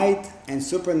the might and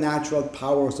supernatural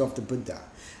powers of the Buddha.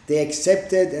 They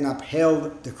accepted and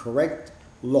upheld the correct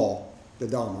law, the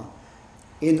Dharma,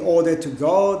 in order to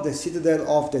guard the citadel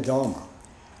of the Dharma.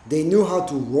 They knew how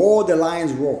to roar the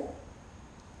lion's roar.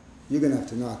 You're going to have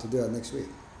to know how to do that next week.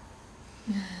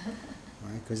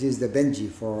 Right? Because he's the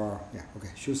Benji for,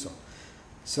 Shuso.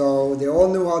 So they all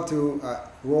knew how to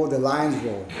roar the lion's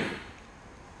roar.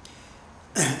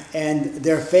 And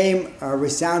their fame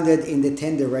resounded in the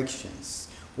 10 directions.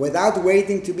 Without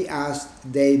waiting to be asked,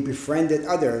 they befriended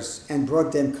others and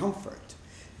brought them comfort.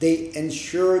 They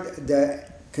ensured the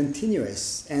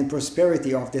continuance and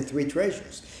prosperity of the three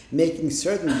treasures, making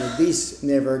certain that these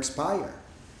never expire.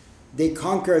 They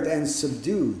conquered and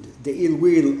subdued the ill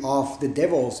will of the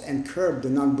devils and curbed the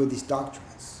non-Buddhist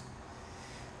doctrines.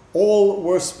 All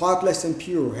were spotless and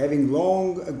pure, having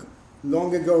long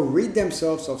ago rid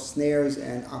themselves of snares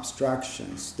and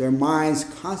obstructions. Their minds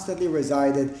constantly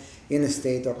resided in a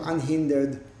state of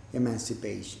unhindered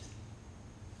emancipation.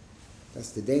 That's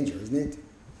the danger, isn't it?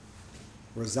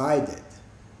 Resided,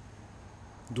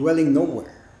 dwelling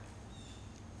nowhere.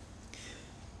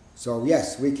 So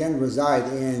yes, we can reside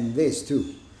in this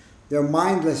too. The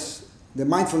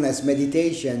mindfulness,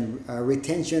 meditation,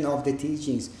 retention of the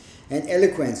teachings, and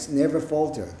eloquence never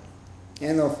faltered.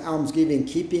 And of almsgiving,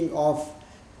 keeping of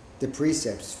the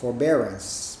precepts,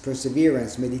 forbearance,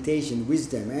 perseverance, meditation,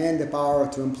 wisdom, and the power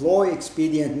to employ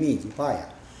expedient means,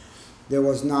 upaya. There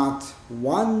was not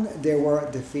one they were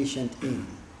deficient in.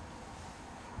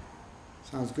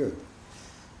 Sounds good.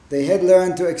 They had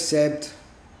learned to accept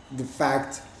the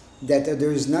fact that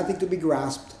there is nothing to be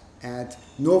grasped at,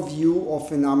 no view of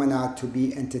phenomena to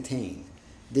be entertained.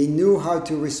 They knew how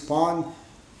to respond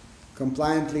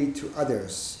compliantly to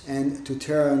others and to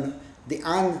turn the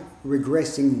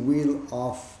unregressing wheel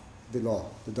of the law,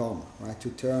 the Dharma, right?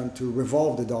 To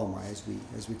revolve the Dharma, as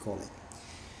we call it.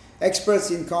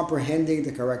 Experts in comprehending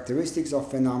the characteristics of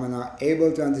phenomena,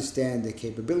 able to understand the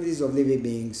capabilities of living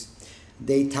beings,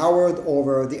 they towered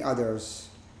over the others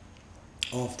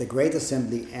of the great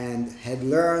assembly and had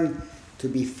learned to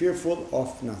be fearful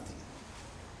of nothing.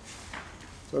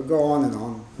 So go on and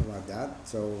on about that.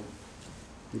 So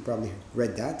you probably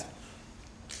read that.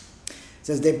 It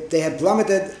says they had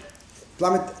plummeted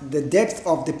the depth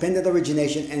of dependent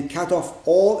origination and cut off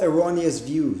all erroneous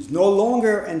views, no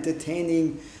longer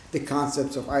entertaining the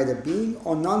concepts of either being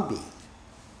or non-being.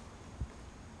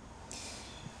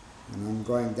 And I'm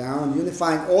going down,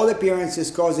 unifying all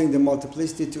appearances, causing the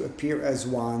multiplicity to appear as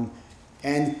one,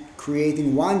 and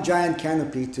creating one giant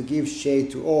canopy to give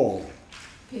shade to all.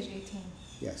 Page 18.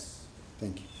 Yes,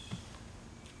 thank you.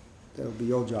 That will be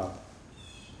your job,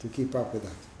 to keep up with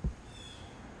that.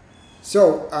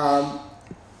 So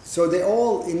they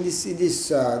all in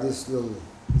this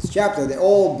chapter, they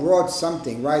all brought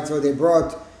something, right? So they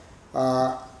brought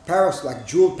like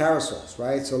jeweled parasols,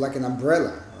 right? So like an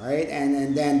umbrella, right?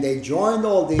 And then they joined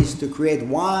all these to create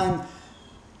one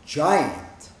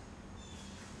giant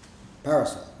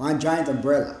parasol, one giant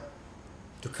umbrella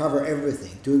to cover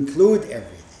everything, to include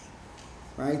everything,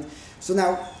 right? So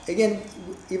now, again,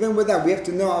 even with that, we have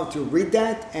to know how to read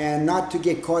that and not to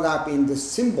get caught up in the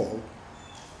symbol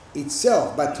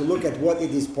itself, but to look at what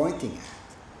it is pointing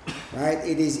at, right?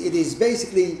 It is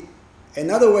basically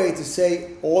another way to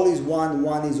say all is one,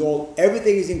 one is all,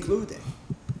 everything is included.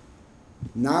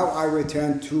 Now I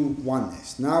return to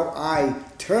oneness. Now I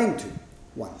turn to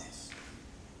oneness.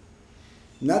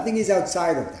 Nothing is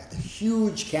outside of that. A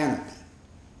huge canopy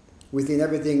within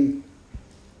everything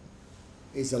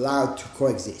is allowed to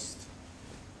coexist,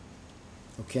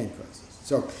 or can coexist.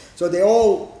 So they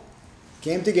all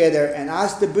came together and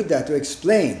asked the Buddha to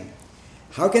explain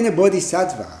how can a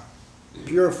bodhisattva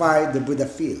purify the Buddha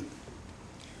field.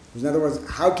 In other words,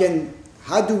 how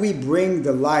do we bring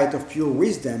the light of pure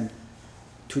wisdom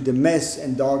to the mess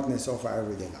and darkness of our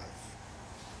everyday life?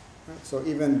 Right? So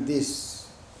even these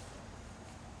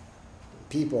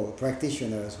people,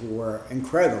 practitioners who were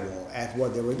incredible at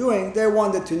what they were doing, they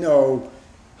wanted to know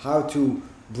how to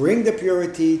bring the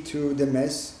purity to the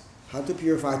mess, how to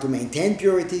purify, to maintain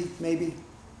purity, maybe.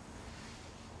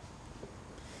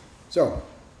 So,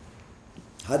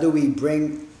 How do we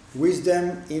bring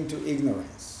wisdom into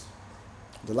ignorance?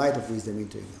 The light of wisdom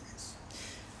into ignorance.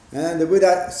 And the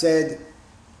Buddha said,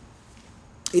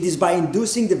 it is by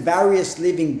inducing the various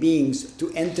living beings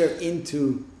to enter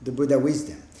into the Buddha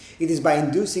wisdom. It is by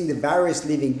inducing the various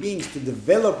living beings to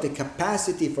develop the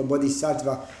capacity for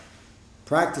bodhisattva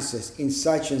practices in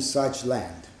such and such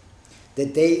land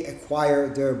that they acquire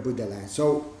their Buddha land.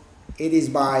 So it is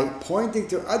by pointing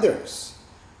to others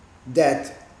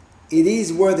that it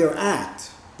is where they're at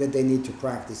that they need to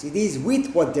practice. It is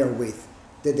with what they're with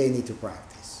that they need to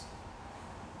practice.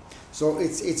 So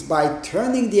it's by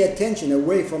turning the attention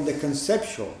away from the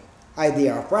conceptual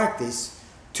idea of practice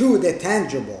to the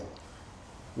tangible.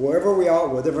 Wherever we are,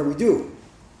 whatever we do,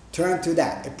 turn to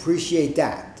that, appreciate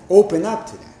that, open up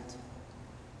to that.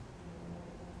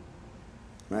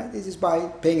 Right? This is by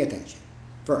paying attention,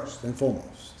 first and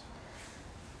foremost.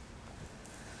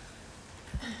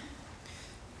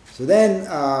 So then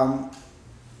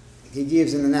he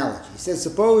gives an analogy. He says,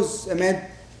 suppose a man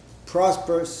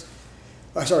proposes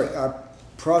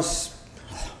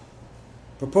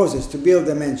to build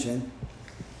a mansion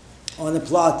on a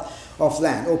plot of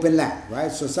land, open land,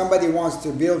 right? So somebody wants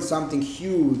to build something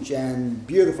huge and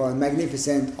beautiful and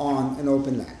magnificent on an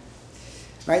open land,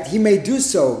 right? He may do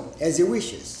so as he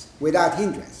wishes, without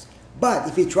hindrance. But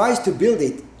if he tries to build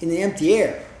it in the empty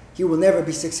air, he will never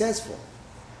be successful.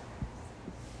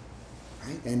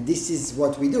 Right? And this is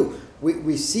what we do.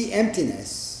 We see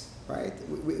emptiness, right?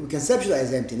 We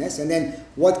conceptualize emptiness, and then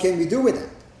what can we do with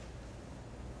that?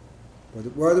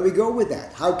 Where do we go with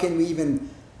that? How can we even,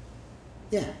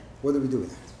 what do we do with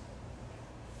that?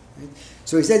 Right?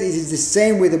 So he said it is the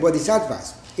same with the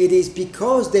bodhisattvas. It is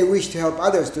because they wish to help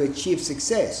others to achieve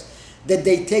success that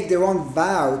they take their own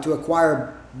vow to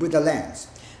acquire Buddha lands.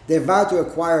 Their vow to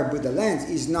acquire Buddha lands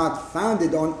is not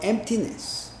founded on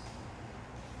emptiness.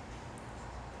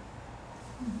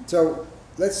 So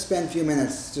let's spend a few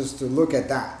minutes just to look at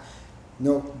that.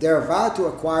 No, their vow to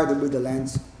acquire the Buddha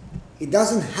lands, it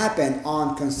doesn't happen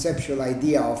on conceptual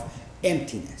idea of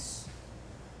emptiness.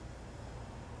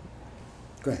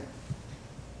 Go ahead.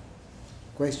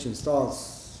 Questions,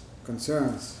 thoughts,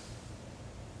 concerns?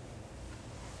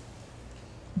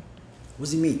 What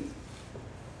does it mean?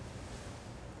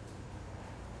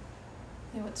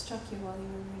 Yeah, what struck you while you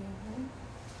were reading, right?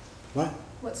 What?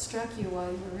 What struck you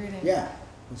while you were reading? Yeah,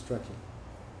 what struck you?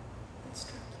 What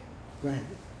struck you? Go ahead.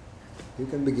 You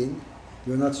can begin.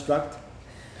 You're not struck?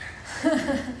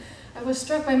 I was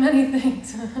struck by many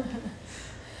things.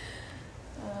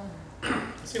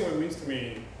 I think what it means to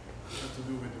me has to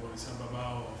do with the Bodhisattva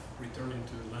vow of returning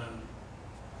to the land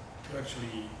to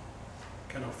actually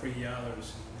kind of free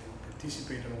others and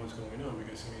participate in what's going on.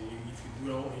 Because I mean, if you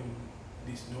dwell in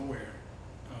this nowhere,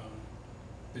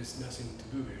 there's nothing to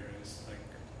do there. It's like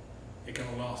it kind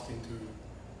of lost into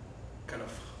kind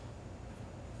of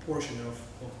portion of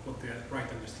what the right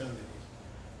understanding is.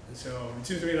 And so it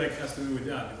seems to me like it has to do with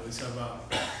that. The Bodhisattva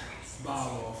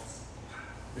vow of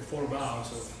the four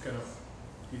vows of kind of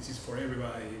this is for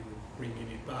everybody, bringing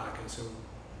it back, and so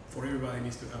for everybody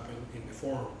needs to happen in the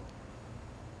form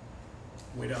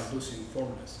without losing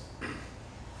formless.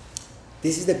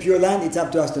 This is the pure land, it's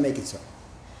up to us to make it so.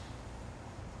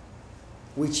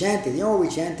 We chanted, you know what we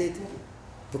chanted?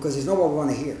 Because it's not what we want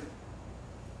to hear.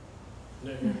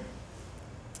 Yeah.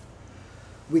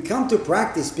 We come to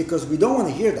practice because we don't want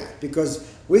to hear that, because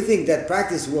we think that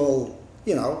practice will,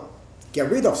 get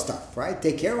rid of stuff, right?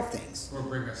 Take care of things. Or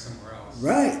bring us somewhere else.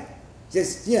 Right.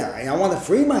 Just, and I want to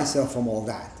free myself from all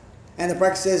that. And the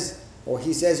practice says, or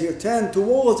he says, you turn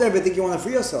towards everything you want to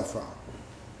free yourself from.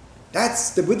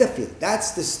 That's the Buddha field.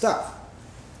 That's the stuff.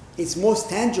 It's most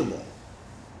tangible.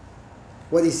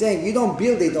 What he's saying, you don't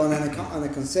build it on a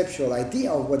conceptual idea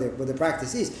of what the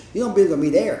practice is. You don't build it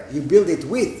mid-air. You build it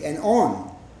with and on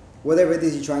whatever it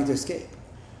is you're trying to escape.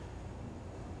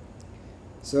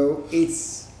 So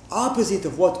it's opposite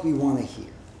of what we want to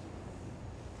hear.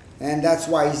 And that's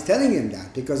why he's telling him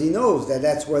that, because he knows that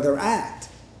that's where they're at.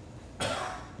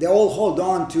 They all hold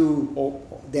on to,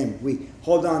 we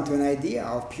hold on to an idea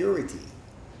of purity.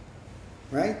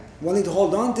 Right? Wanting to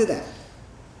hold on to that.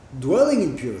 Dwelling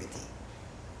in purity.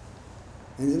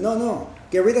 And no,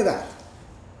 get rid of that.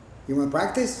 You want to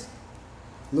practice?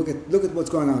 Look at what's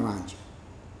going on around you.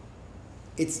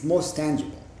 It's most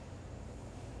tangible.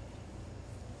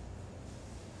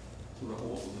 So the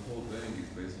whole thing is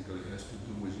basically has to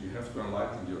do with you have to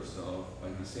enlighten yourself,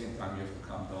 but at the same time you have to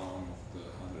come down off the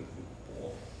 100-foot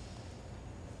pole.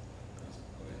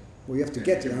 Well, you have to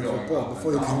get to the 100-foot pole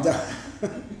before you come down.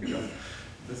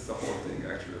 That's the whole thing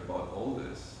actually about all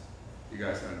this. You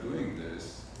guys are doing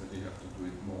this, but you have to do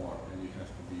it more, and you have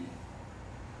to be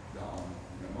down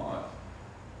in the mud.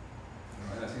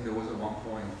 And I think there was at one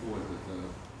point too that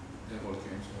the devil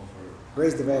came to offer.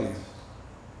 Raise the volume.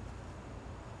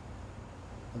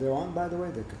 Are they on, by the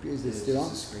way? The computer is it It's still on?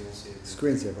 just a screensaver.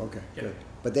 Screensaver. Okay, Yeah. good.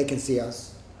 But they can see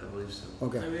us. I believe so.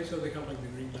 Okay. I mean, so they have like the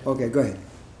green light. Okay, go ahead.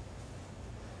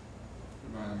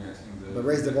 Reminded me, I think But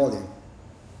raise the volume.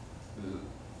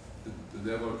 The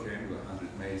devil came with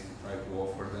 100 maids to try to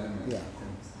offer them and Yeah.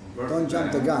 convert Don't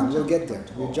jump the them. gun. We'll get there.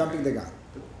 We're Oh. jumping the gun.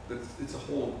 But it's a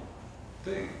whole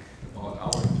thing about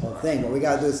our Whole thing, but we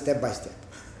gotta do it step by step.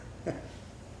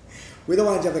 We don't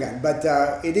want to jump the gun, but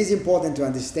it is important to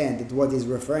understand that what he's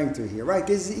referring to here, right?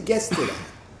 It gets to that,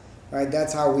 right?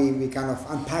 That's how we kind of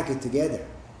unpack it together.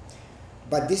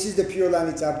 But this is the Pure Land.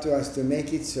 It's up to us to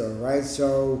make it so, right?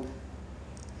 So,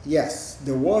 yes,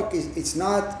 the work is. It's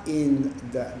not in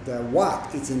the what;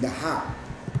 it's in the how.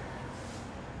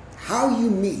 How you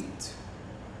meet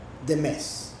the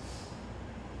mess.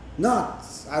 Not,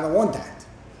 I don't want that.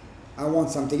 I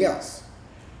want something else.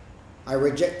 If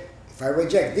I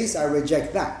reject this, I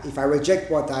reject that. If I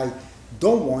reject what I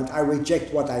don't want, I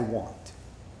reject what I want.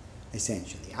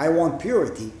 Essentially. I want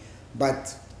purity,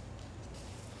 but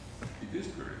It is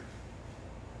purity.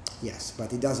 yes,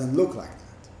 but it doesn't look like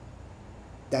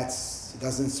that. It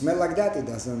doesn't smell like that, it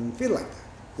doesn't feel like that.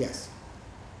 Yes.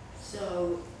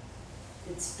 So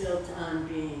it's built on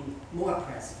being more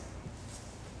present.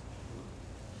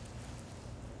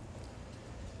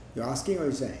 You're asking or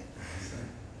you're saying?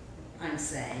 I'm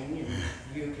saying,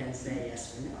 and you can say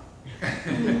yes or no.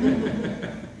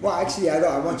 Well, actually,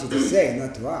 I want you to say,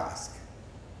 not to ask.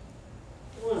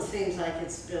 Well, it seems like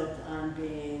it's built on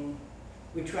being,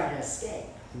 we try to escape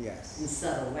in Yes.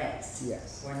 subtle ways.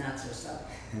 Yes. Or not so subtle.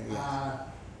 Yes.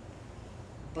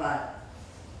 But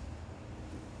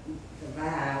the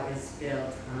vow is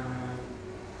built on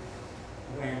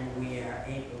when we are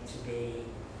able to be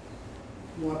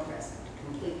more present,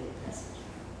 completely present.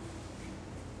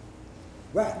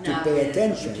 Right, to Not pay in a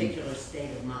attention. particular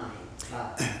state of mind,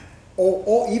 but,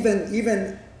 Or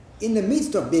even in the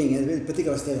midst of being in a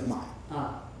particular state of mind.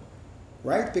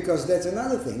 Right? Because that's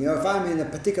another thing. If I'm in a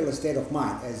particular state of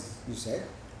mind, as you said,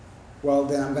 well,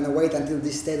 then I'm going to wait until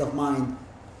this state of mind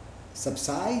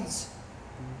subsides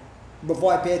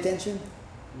before I pay attention.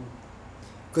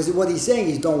 Because what he's saying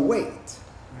is don't wait.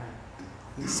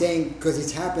 right. He's saying because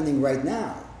it's happening right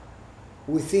now,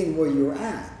 within where you're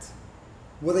at.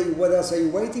 What else are you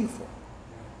waiting for?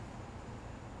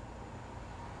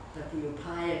 But the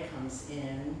upaya comes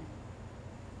in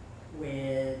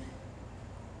with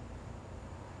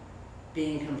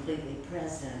being completely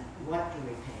present. What do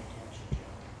we pay attention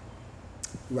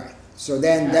to? Right. So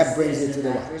then that Because brings there's it to a the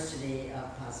what? diversity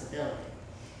of possibility.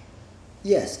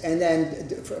 Yes, and then,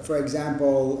 for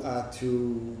example,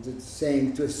 to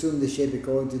assume the shape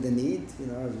according to the need, as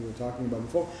we were talking about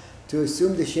before, to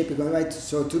assume the shape according, right?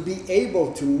 So to be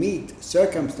able to meet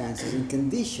circumstances and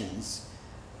conditions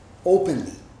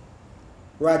openly,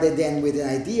 rather than with an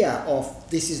idea of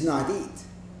this is not it.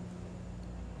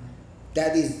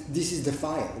 This is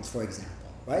defiled, for example,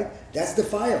 right? That's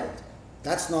defiled.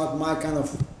 That's not my kind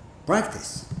of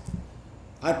practice.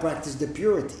 I practice the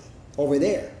purity over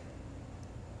there.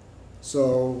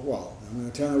 So, I'm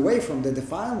going to turn away from the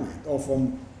defilement or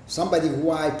from somebody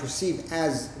who I perceive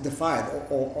as defiled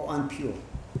or unpure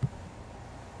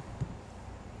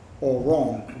or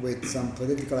wrong with some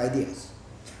political ideas.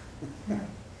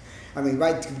 I mean,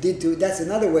 right? That's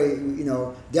another way.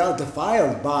 They are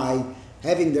defiled by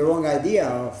having the wrong idea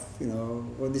of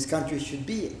what this country should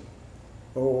be,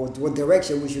 or what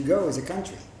direction we should go as a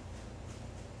country.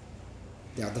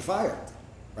 They are defiled,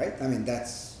 right? I mean,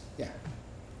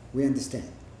 we understand.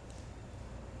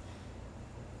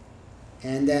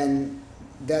 And then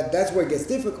that's where it gets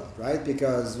difficult, right?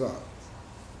 Because,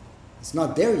 it's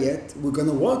not there yet. We're going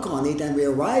to work on it and we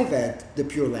arrive at the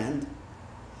Pure Land.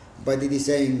 But it is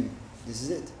saying, this is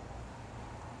it.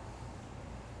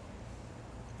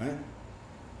 Right?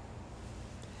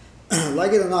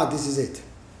 Like it or not, this is it.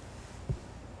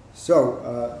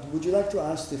 So, would you like to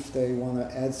ask if they want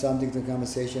to add something to the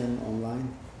conversation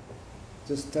online?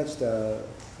 Just touch the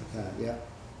pad, yeah.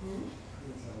 Hmm?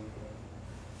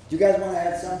 Do you guys want to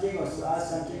add something or ask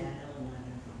something?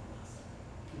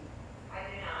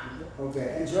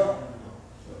 Okay, and Joe?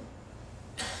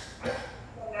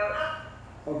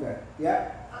 Okay,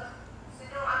 yeah?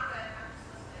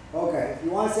 Okay, if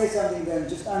you want to say something, then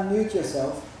just unmute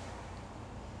yourself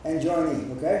and join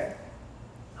in, okay?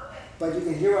 But you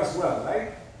can hear us well,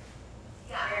 right?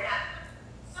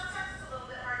 Sometimes it's a little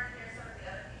bit hard to hear some of the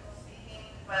other people speaking,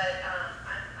 but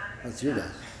I'm That's you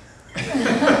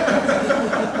guys.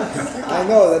 I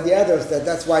know that the others,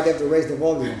 that's why they have to raise the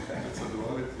volume. That's what the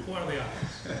audit. Who are the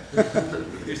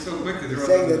others? You're so quick to He's throw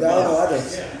saying under that the there are no bus.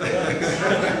 others.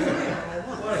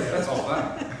 Who are the That's others? all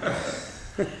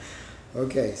fun.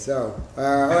 Okay, so,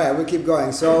 all right, we'll keep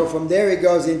going. So from there it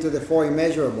goes into the four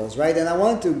immeasurables, right? And I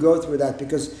want to go through that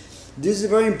because this is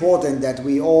very important that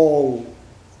we all,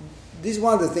 this is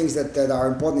one of the things that are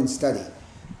important in study,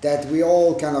 that we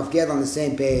all kind of get on the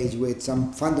same page with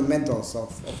some fundamentals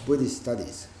of Buddhist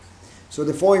studies. So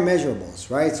the four immeasurables,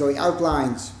 right? So he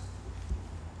outlines,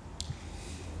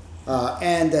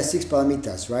 and the six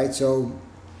paramitas, right? So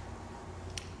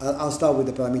I'll start with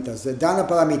the paramitas. The Dana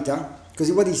paramita,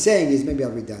 because what he's saying is, maybe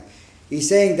I'll read that. He's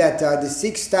saying that the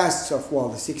six tasks of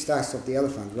the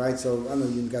elephant, right? So I don't know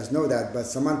if you guys know that, but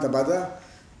Samantabhadra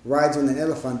rides on an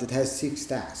elephant that has 6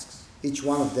 tasks. Each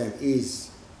one of them is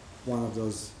one of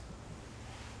those,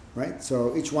 right?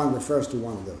 So each one refers to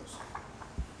one of those,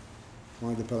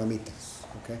 one of the paramitas,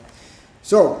 okay?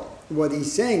 So what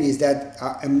he's saying is that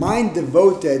a mind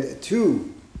devoted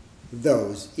to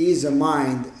those is a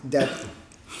mind that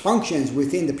functions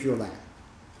within the Pure Land,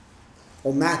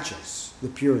 or matches the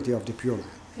purity of the Pure Land.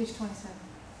 Page 27.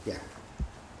 Yeah.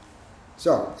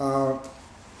 So,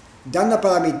 Dana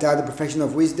Paramita, the perfection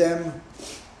of wisdom.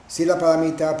 Sila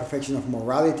Paramita, perfection of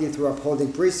morality through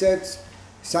upholding precepts.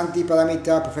 Santi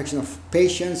Paramita, perfection of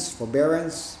patience,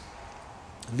 forbearance.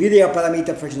 Vidya Paramita,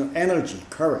 perfection of energy,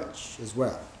 courage as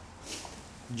well.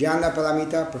 Jnana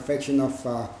Paramita, perfection of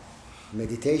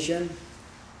meditation.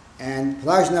 And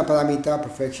Prajna Paramita,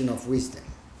 perfection of wisdom.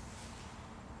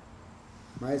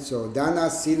 Right? So Dana,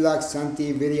 Sila,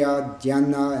 Santi, Virya,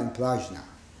 Dhyana, and Prajna.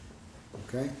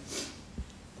 Okay?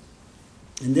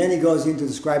 And then he goes into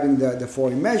describing the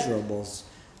four immeasurables: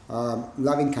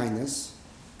 loving kindness,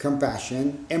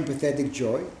 compassion, empathetic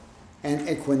joy, and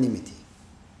equanimity.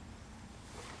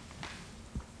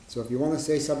 So if you want to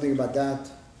say something about that,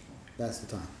 that's the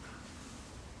time.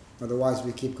 Otherwise,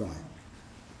 we keep going.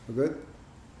 We're good?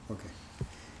 Okay.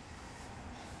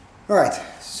 All right.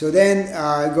 So then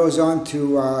it goes on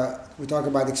to, we talk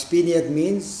about expedient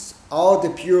means, all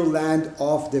the pure land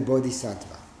of the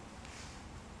Bodhisattva.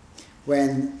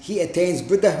 When he attains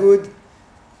Buddhahood,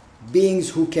 beings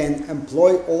who can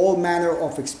employ all manner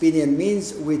of expedient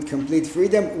means with complete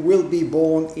freedom will be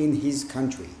born in his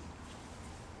country.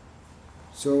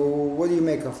 So what do you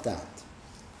make of that?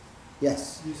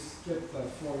 Yes, You skipped the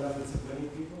 4 levels of many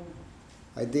people.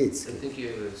 I did I skip. think you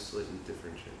have a slightly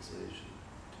different translation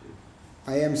too.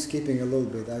 I am skipping a little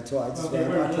bit. I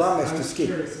Well, promised I to was skip.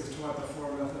 curious as to what the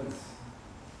 4 methods,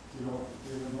 do you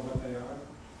remember what they are?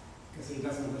 Because he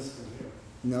doesn't list them here.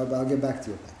 No, but I'll get back to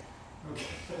you about that. Okay.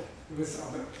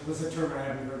 It was a term I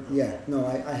hadn't heard before. Yeah, no,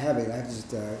 I have it. I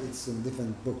just it's a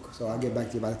different book, so I'll get back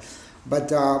to you about it.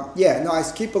 But yeah, no, I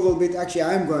skip a little bit. Actually,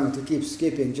 I am going to keep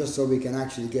skipping just so we can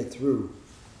actually get through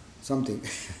something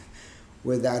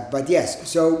with that. But yes,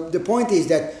 so the point is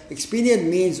that expedient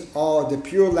means are the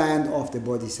pure land of the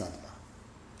Bodhisattva.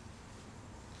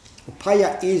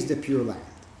 Upaya is the pure land.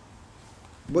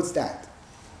 What's that?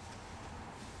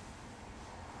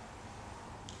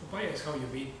 Upaya is how you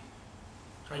meet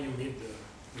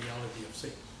the reality of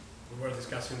things. We were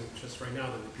discussing just right now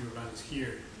that the pure land is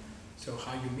here. So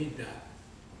how you meet that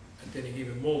at any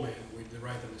given moment with the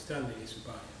right understanding is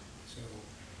Upaya. So,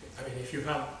 I mean, if you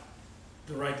have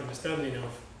the right understanding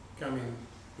of coming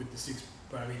with the 6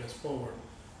 paramitas forward,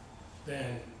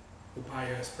 then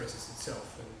Upaya expresses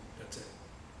itself, and that's it.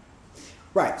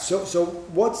 Right. So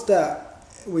what's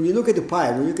when you look at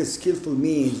Upaya, when you look at skillful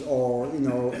means, or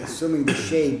assuming the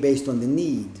shade based on the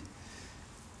need,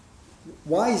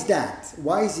 why is that?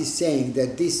 Why is he saying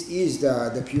that this is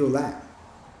the pure land?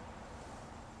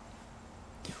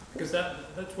 Because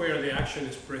that's where the action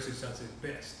expresses at its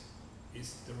best.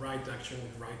 It's the right action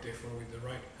with the right effort, with the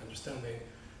right understanding,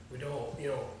 with all,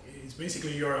 it's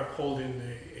basically you're upholding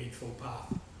the Eightfold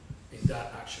Path in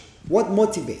that action. What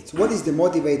motivates? What is the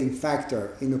motivating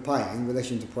factor in Upaya in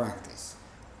relation to practice?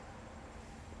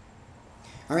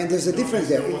 I mean, there's a difference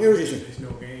there. Here's the thing. There's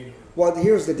no gain. Well,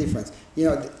 here's the difference.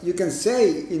 You can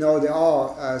say, there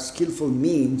are skillful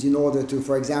means in order to,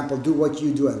 for example, do what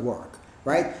you do at work,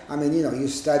 right? I mean, you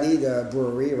study the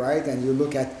brewery, right? And you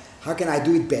look at how can I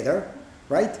do it better,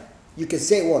 right? You can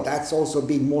say, well, that's also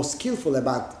being more skillful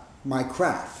about my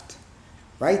craft,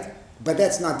 right? But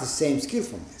that's not the same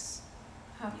skillfulness.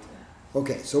 How to.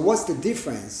 Okay, so what's the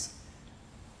difference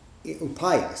in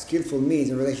Upaya, skillful means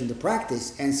in relation to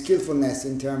practice, and skillfulness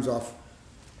in terms of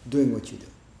doing what you do?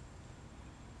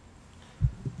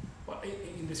 Well,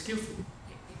 in the skillful,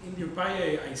 in the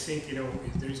Upaya, I think,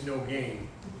 there is no gain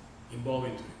involved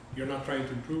into it. You're not trying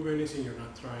to improve anything, you're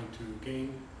not trying to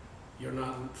gain, you're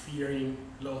not fearing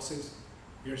losses,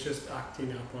 you're just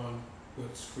acting upon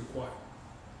what's required.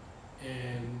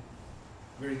 And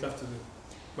very tough to do,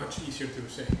 much easier to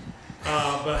say.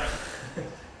 But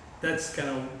that's kind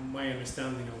of my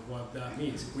understanding of what that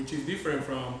means, which is different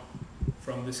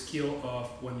from the skill of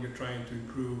when you're trying to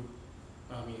improve,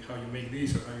 I mean, how you make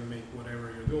this or how you make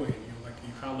whatever you're doing. You know, like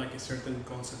you have like a certain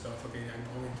concept of, okay,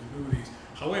 I'm going to do this.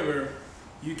 However,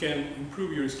 you can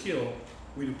improve your skill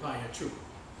with upaya too.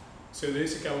 So there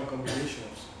is a kind of combination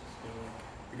of, you know,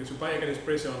 like, because upaya can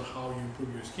express on how you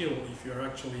improve your skill if you're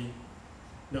actually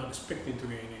not expecting to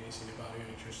gain anything about it,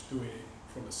 you're just doing it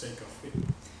for the sake of it.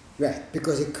 Right,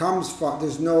 because it comes from,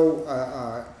 there's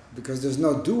no, because there's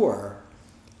no doer.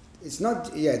 It's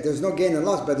not, yeah, there's no gain and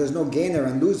loss, but there's no gainer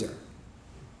and loser.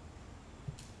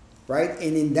 Right?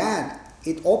 And in that,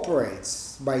 it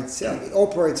operates by itself. It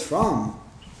operates from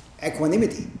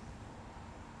equanimity.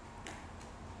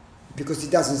 Because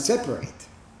it doesn't separate.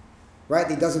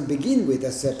 Right? It doesn't begin with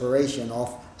a separation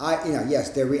of,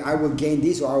 yes, I will gain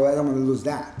this or I don't want to lose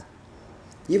that.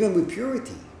 Even with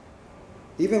purity.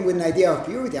 Even with an idea of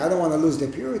purity, I don't want to lose the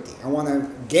purity. I want to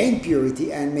gain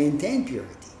purity and maintain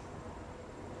purity.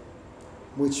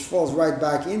 Which falls right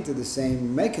back into the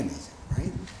same mechanism,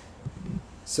 right?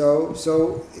 So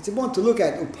it's important to look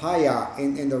at upaya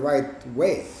in the right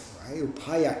way, right?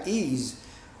 Upaya is,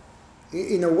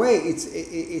 in a way,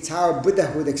 it's how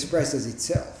Buddhahood expresses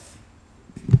itself,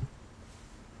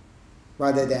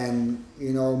 rather than,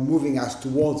 moving us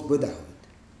towards Buddhahood.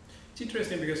 It's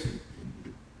interesting because,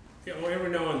 every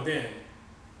now and then,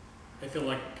 I feel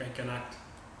like I can act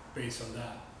based on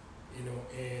that,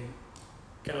 and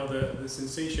kind of the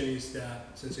sensation is that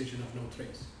sensation of no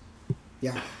trace.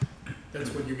 Yeah. That's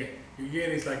what you get. You get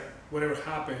is like whatever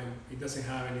happened, it doesn't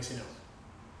have anything else.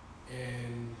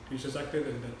 And you just acted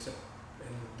and that's it.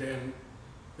 And then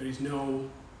there is no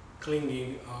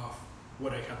clinging of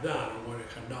what I have done or what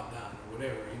I have not done or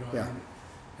whatever, Yeah.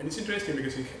 And it's interesting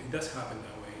because it does happen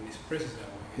that way and it expresses that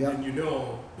way. And Yeah. then you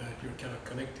know that you're kind of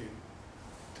connected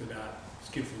to that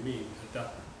skillful being at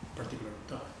that particular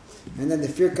time. And then the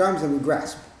fear comes and we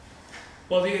grasp.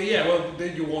 Well, then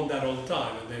you want that all the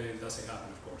time, and then it doesn't happen,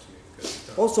 of course. Because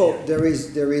it's Also, fear. there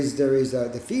is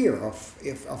the fear of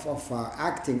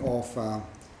acting, of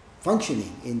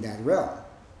functioning in that realm.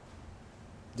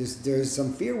 There's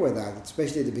some fear with that,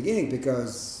 especially at the beginning,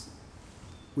 because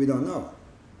we don't know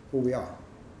who we are.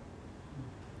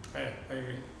 I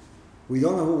agree. We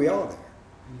don't know who we are there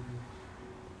Mm-hmm.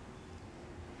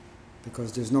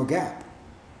 because there's no gap.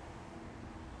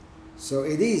 So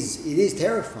it is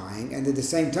terrifying, and at the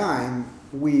same time,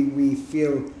 we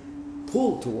feel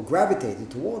pulled to or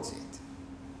gravitated towards it.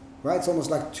 Right? It's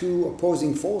almost like two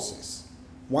opposing forces.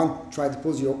 One tries to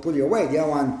pull you away, the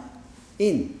other one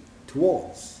in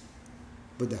towards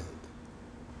Buddhahood.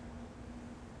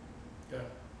 Yeah.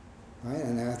 Right?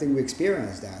 And I think we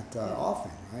experience that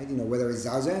often, right? Whether it's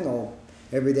Zazen or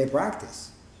everyday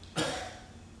practice.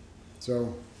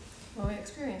 So. Well, we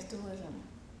experience dualism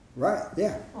Right,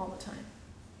 yeah. all the time.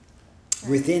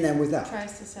 Within and without.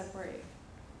 Tries to separate.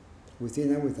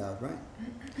 Within and without, right?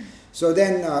 So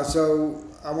then, so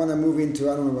I want to move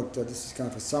into, I don't know what, this is kind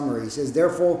of a summary. It says,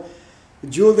 therefore,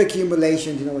 jeweled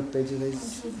accumulation, do you know what page it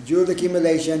is? Jeweled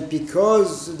accumulation,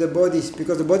 because the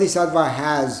Bodhisattva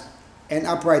has an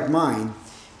upright mind,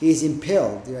 he is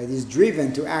impelled, right? He is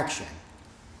driven to action.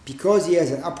 Because he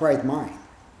has an upright mind.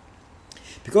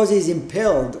 Because he is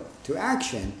impelled to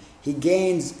action, he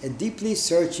gains a deeply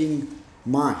searching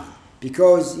mind.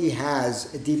 Because he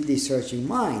has a deeply searching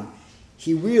mind,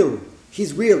 his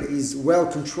will is well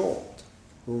controlled,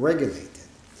 regulated.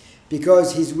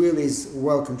 Because his will is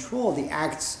well controlled, he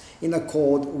acts in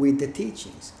accord with the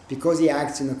teachings. Because he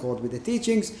acts in accord with the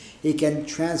teachings, he can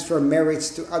transfer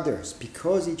merits to others.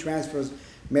 Because he transfers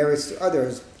merits to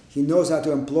others, he knows how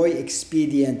to employ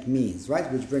expedient means,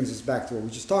 right? Which brings us back to what we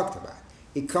just talked about.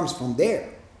 It comes from there.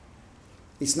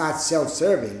 It's not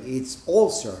self-serving, it's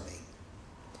all-serving.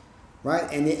 Right?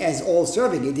 And as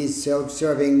all-serving, it is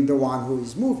self-serving the one who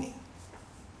is moving,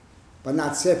 but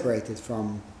not separated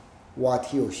from what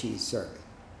he or she is serving.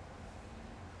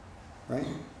 Right?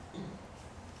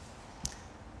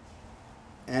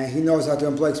 And he knows how to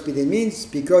employ expedient means.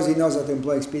 Because he knows how to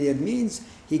employ expedient means,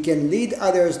 he can lead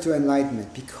others to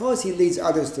enlightenment. Because he leads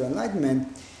others to enlightenment,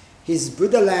 his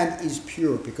Buddha land is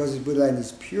pure. Because his Buddha land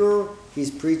is pure, he's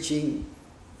preaching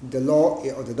the law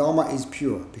or the Dharma is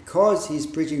pure. Because he's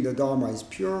preaching the Dharma is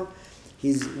pure,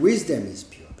 his wisdom is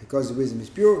pure. Because his wisdom is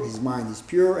pure, his mind is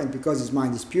pure. And because his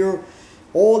mind is pure,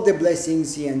 all the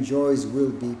blessings he enjoys will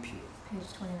be pure.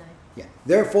 Page 29. Yeah.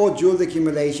 Therefore, jeweled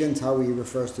accumulations, how he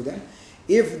refers to them.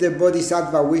 If the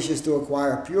bodhisattva wishes to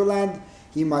acquire Pure Land,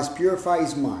 he must purify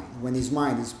his mind. When his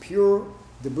mind is pure,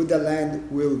 the Buddha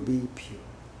land will be pure.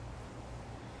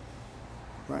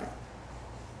 Right?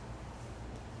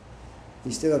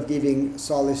 Instead of giving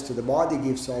solace to the body,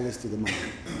 give solace to the mind.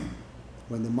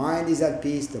 When the mind is at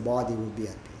peace, the body will be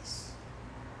at peace.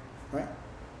 Right?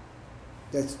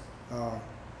 That's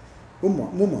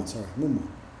Mumon.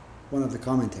 One of the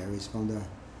commentaries from the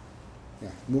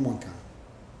Mumon Khan.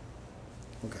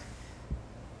 Okay.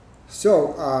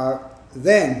 So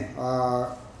then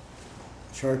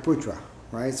Shariputra,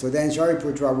 right? So then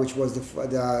Shariputra, which was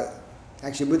the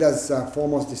actually Buddha's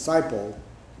foremost disciple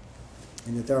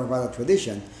in the Theravada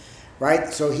tradition,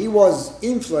 right? So he was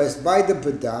influenced by the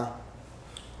Buddha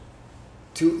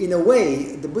to, in a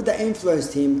way, the Buddha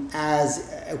influenced him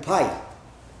as a upaya.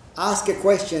 Ask a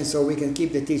question so we can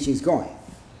keep the teachings going.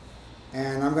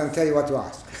 And I'm going to tell you what to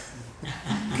ask.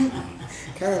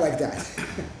 Kind of like that.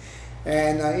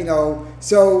 And,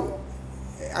 so,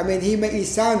 I mean, he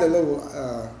sounded a little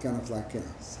kind of like, it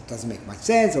doesn't make much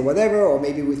sense or whatever, or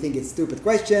maybe we think it's a stupid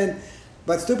question.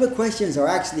 But stupid questions are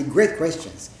actually great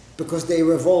questions because they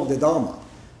revolve the Dharma,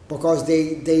 because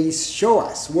they show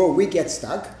us where we get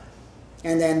stuck,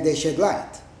 and then they shed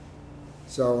light.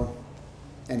 So,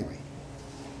 anyway.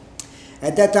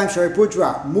 At that time,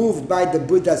 Shariputra, moved by the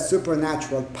Buddha's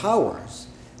supernatural powers,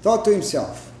 thought to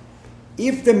himself,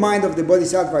 if the mind of the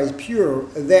Bodhisattva is pure,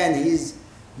 then his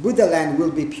Buddha land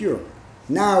will be pure.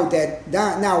 Now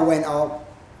when our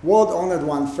world-honored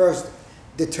one first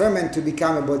determined to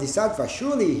become a Bodhisattva,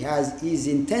 surely his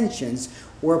intentions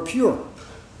were pure.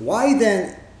 Why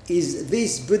then is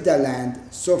this Buddha land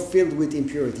so filled with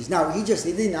impurities? Now, he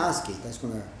didn't ask it. That's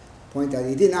going to point out.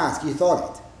 He didn't ask. He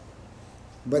thought it.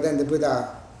 But then the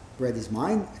Buddha read his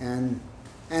mind and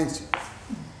answered.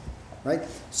 Right?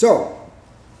 So,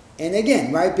 and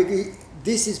again, right, because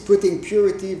this is putting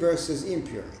purity versus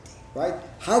impurity. Right?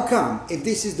 How come, if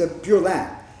this is the pure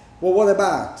land, well, what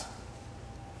about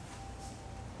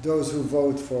those who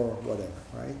vote for whatever,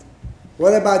 right?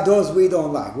 What about those we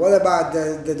don't like? What about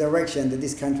the direction that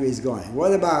this country is going?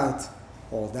 What about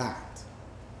all that?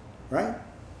 Right?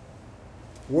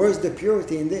 Where's the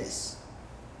purity in this?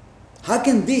 How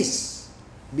can this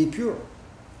be pure?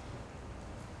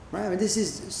 Right? I mean, this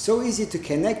is so easy to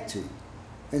connect to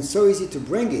and so easy to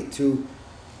bring it to,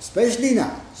 especially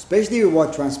now, especially with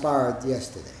what transpired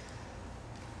yesterday.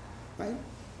 Right?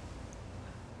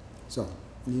 So,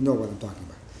 you know what I'm talking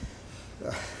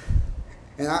about.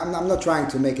 And I'm not trying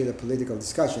to make it a political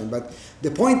discussion, but the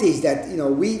point is that,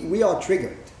 we are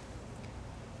triggered.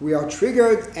 We are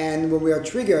triggered, and when we are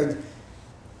triggered,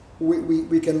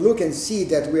 we can look and see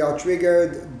that we are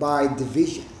triggered by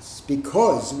divisions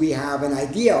because we have an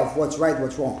idea of what's right,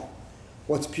 what's wrong,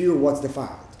 what's pure, what's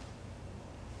defiled.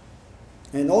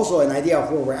 And also an idea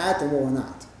of where we're at and where we're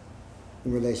not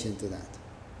in relation to that.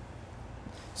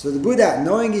 So the Buddha,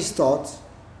 knowing his thoughts,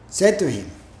 said to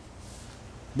him,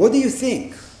 what do you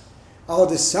think? Are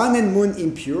the sun and moon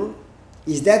impure?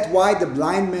 Is that why the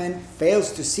blind man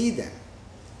fails to see them?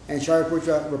 And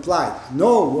Shariputra replied,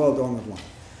 no, world-honored one.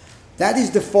 That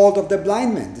is the fault of the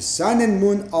blind man. The sun and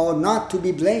moon are not to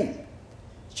be blamed.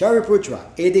 Shariputra,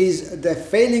 it is the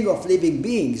failing of living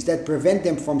beings that prevent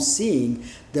them from seeing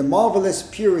the marvelous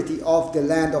purity of the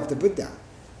land of the Buddha.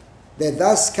 The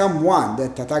thus come one, the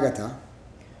Tathagata,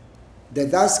 the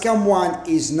thus come one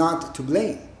is not to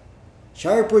blame.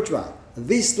 Shariputra,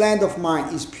 this land of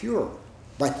mine is pure,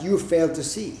 but you fail to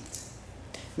see it.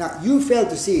 Now, you fail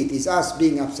to see it is us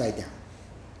being upside down.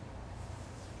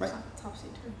 Right?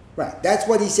 Topsy-turvy. Right. That's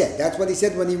what he said. That's what he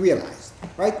said when he realized.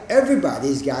 Right?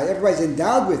 Everybody's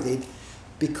endowed with it.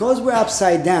 Because we're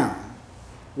upside down,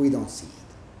 we don't see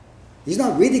it. He's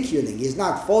not ridiculing. He's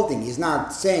not faulting. He's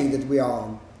not saying that we are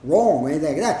wrong or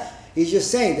anything like that. He's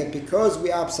just saying that because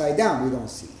we're upside down, we don't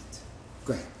see it.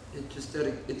 Go ahead.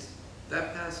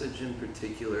 That passage in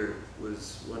particular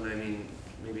was one,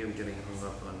 maybe I'm getting hung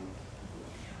up on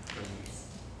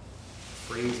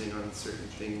phrasing on certain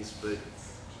things, but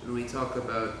when we talk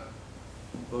about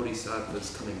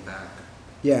bodhisattvas coming back,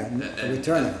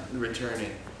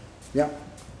 returning, yeah,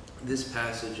 this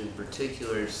passage in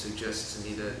particular suggests to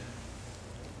me that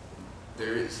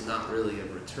there is not really a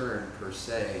return per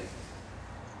se,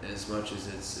 as much as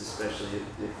it's, especially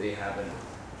if they haven't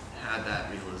had that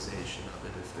realization of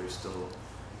it, if they're still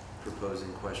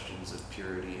proposing questions of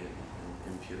purity and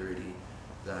impurity,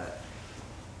 that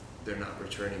they're not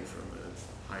returning from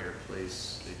a higher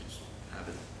place, they just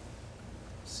haven't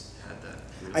had that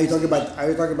Are you talking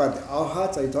about the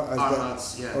arhats? Are you talking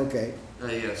Arhats, yeah. Okay.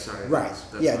 Yeah, sorry. Right.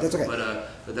 Yeah, my that's fault. okay.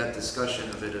 But that discussion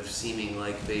of it, of seeming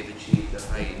like they've achieved the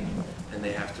height and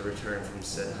they have to return from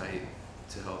said height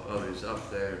to help others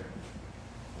up there,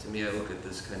 to me, I look at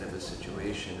this kind of a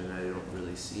situation and I don't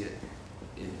really see it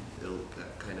in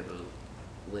that kind of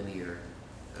a linear,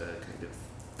 kind of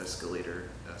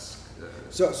escalator-esque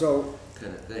So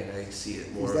kind of thing. I see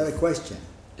it more. is that a question?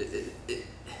 It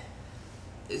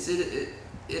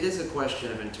is a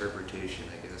question of interpretation,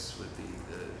 I guess, would be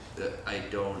that I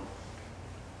don't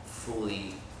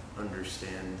fully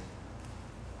understand,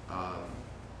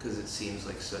 because it seems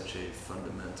like such a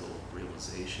fundamental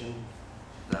realization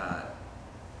that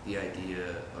the idea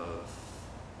of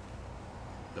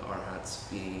the arhats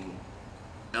being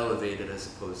elevated as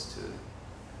opposed to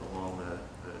along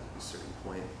a certain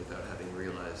point without having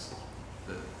realized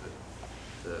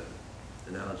the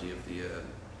analogy of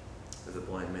the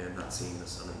blind man not seeing the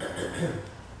sun and the moon.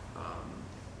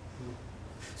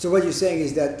 So what you're saying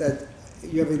is that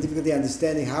you have a difficulty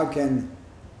understanding how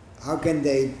can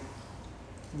they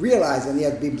realize and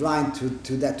yet be blind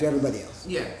to everybody else?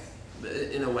 Yeah,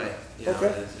 in a way. You know,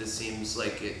 Okay. it seems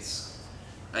like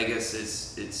I guess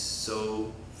it's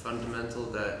so fundamental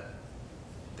that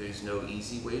there's no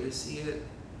easy way to see it,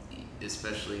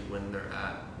 especially when they're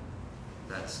at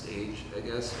that stage, I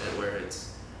guess, where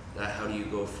it's that how do you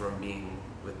go from being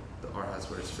with the arhats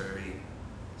where it's very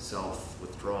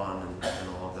self-withdrawn and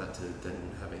all of that to then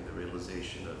having the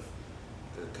realization of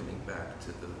the coming back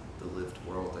to the lived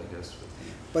world, I guess.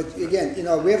 But again,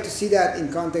 we have to see that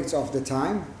in context of the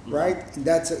time, right?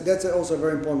 That's also a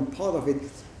very important part of it,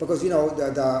 because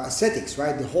the ascetics,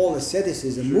 right? The whole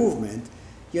asceticism movement,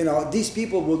 these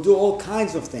people will do all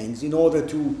kinds of things in order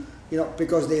to,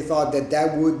 because they thought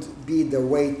that would be the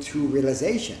way to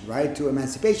realization, right? To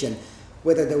emancipation,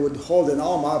 whether they would hold an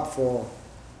arm up for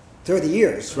 30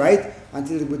 years, right?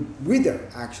 Until it would wither,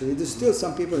 actually. There's still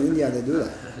some people in India that do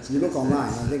that. You look online,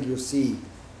 I think you'll see.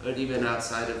 But even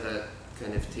outside of that,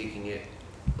 kind of taking it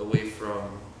away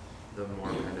from the more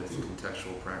kind of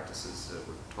contextual practices that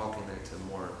we're talking there to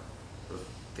more of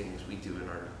things we do in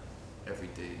our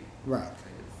everyday Right.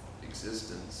 kind of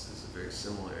existence is a very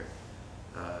similar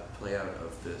play out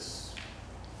of this,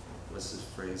 what's this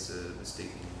phrase,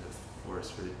 mistaking the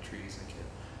forest for the trees. I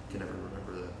can never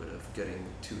remember that, but of getting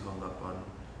too hung up on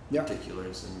Yeah.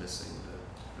 particulars and missing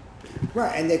the bigger.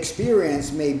 Right, and the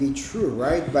experience may be true,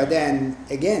 right? But then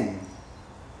again,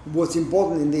 what's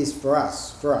important in this for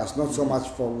us, not so much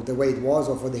for the way it was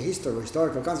or for the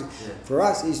historical concept, Yeah. for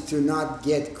us is to not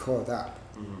get caught up.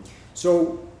 Mm-hmm.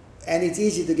 So, and it's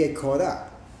easy to get caught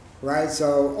up, right?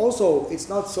 So also, it's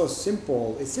not so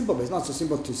simple. It's simple, but it's not so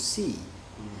simple to see,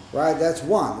 Mm-hmm. right? That's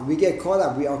one. We get caught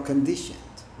up. We are conditioned.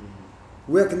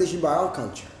 Mm-hmm. We are conditioned by our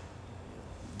culture.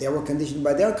 They were conditioned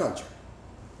by their culture,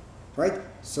 right?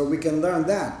 So we can learn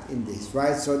that in this,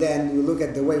 right? So then you look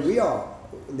at the way we are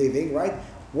living, right?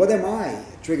 What am I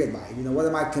triggered by? What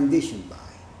am I conditioned by,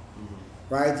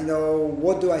 Mm-hmm. right?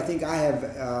 What do I think I have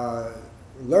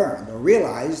learned or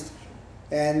realized,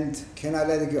 and can I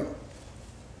let it go?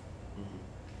 Mm-hmm.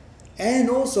 And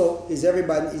also, is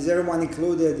everyone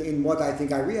included in what I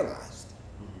think I realized?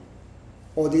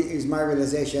 Mm-hmm. Or is my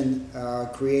realization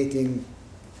creating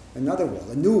another wall,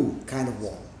 a new kind of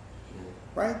wall,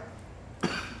 Yeah. right?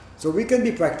 So we can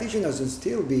be practitioners and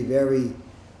still be very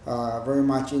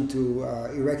much into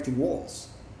erecting walls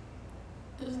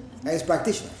as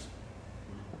practitioners.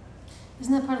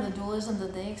 Isn't that part of the dualism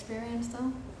that they experience,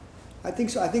 though? I think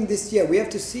so. I think we have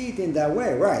to see it in that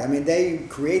way, right? I mean, they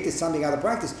created something out of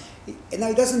practice. And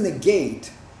it doesn't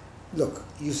negate, look,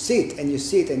 you sit and you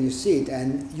sit and you sit,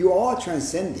 and you are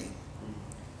transcending.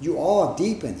 You are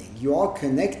deepening. You are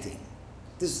connecting.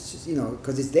 This is,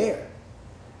 because it's there.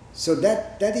 So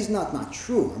that is not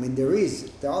true. I mean,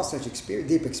 there are such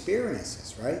deep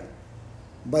experiences, right?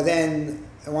 But then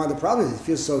one of the problems is it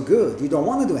feels so good. You don't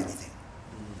want to do anything.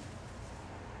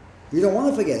 You don't want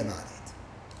to forget about it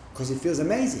because it feels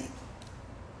amazing,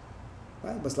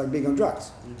 right? But it's like being on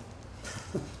drugs.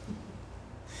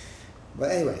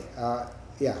 But anyway,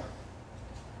 yeah.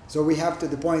 So we have to.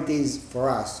 The point is for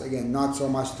us again, not so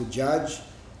much to judge,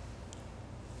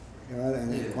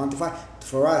 and quantify.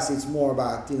 For us, it's more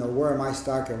about where am I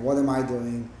stuck and what am I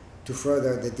doing to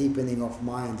further the deepening of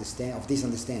this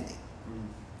understanding,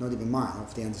 not even mine,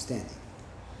 of the understanding.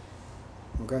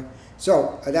 Okay,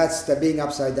 so that's the being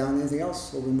upside down. Anything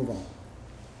else, or we move on?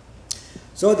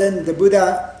 So then the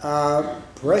Buddha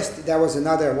pressed. That was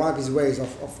another one of his ways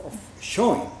of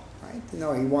showing, right?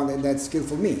 He wanted that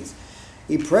skillful means.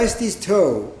 He pressed his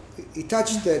toe. He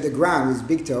touched the ground with his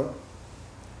big toe.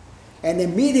 And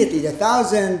immediately the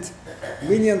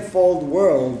 1,000,000,000-fold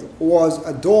world was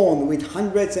adorned with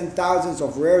hundreds and thousands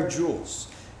of rare jewels,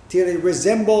 till it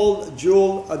resembled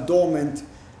jewel adornment,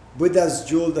 Buddha's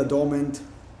jeweled adornment,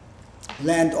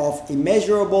 land of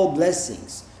immeasurable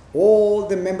blessings. All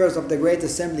the members of the great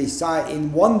assembly sighed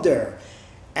in wonder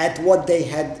at what they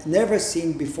had never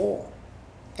seen before,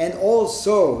 and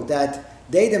also that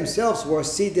they themselves were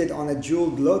seated on a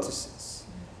jeweled lotuses.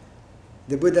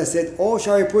 The Buddha said, "O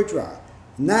Shariputra,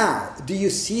 now do you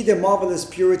see the marvelous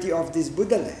purity of this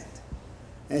Buddha land?"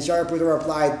 And Shariputra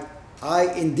replied,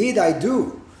 Indeed I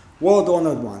do,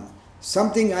 world-honored one,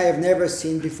 something I have never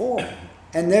seen before,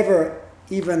 and never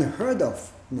even heard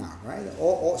of now," right?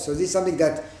 So this is something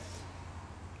that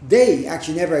they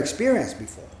actually never experienced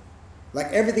before.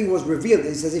 Like everything was revealed.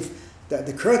 It's as if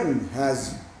the curtain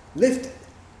has lifted.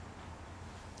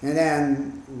 And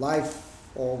then life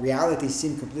or reality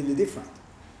seemed completely different.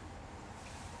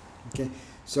 Okay,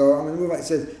 so I'm going to move on. It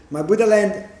says, "My Buddha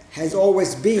land has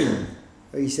always been,"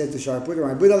 he said to Shariputra,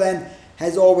 "my Buddha land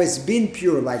has always been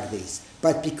pure like this.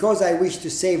 But because I wish to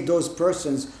save those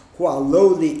persons who are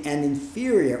lowly and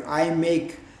inferior, I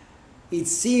make it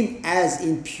seem as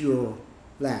impure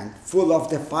land, full of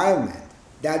defilement.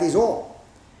 That is all.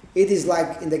 It is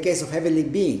like in the case of heavenly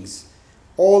beings.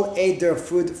 All ate their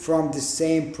food from the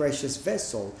same precious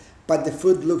vessel, but the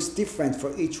food looks different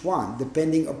for each one,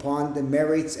 depending upon the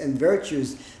merits and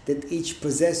virtues that each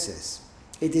possesses.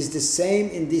 It is the same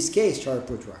in this case,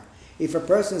 Shariputra. If a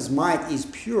person's mind is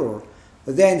pure,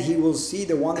 then he will see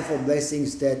the wonderful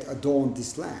blessings that adorn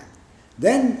this land.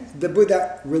 Then the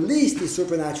Buddha released his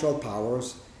supernatural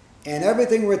powers, and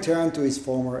everything returned to its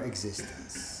former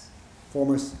existence,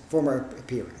 former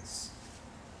appearance."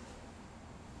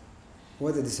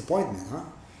 What a disappointment, huh?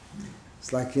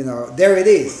 It's like, there it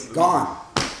is, gone.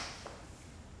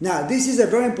 Now, this is a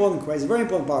very important question, very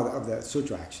important part of the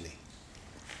sutra, actually.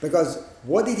 Because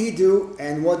what did he do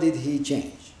and what did he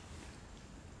change?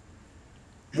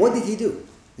 What did he do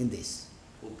in this?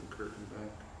 Pulled the curtain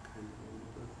back kind of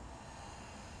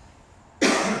a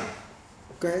little bit.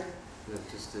 Go ahead. That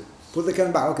just did. Pull the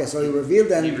curtain back. Okay, so he revealed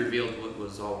then. He revealed what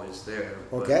was always there,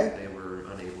 but Okay. they were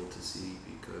unable to see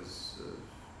because of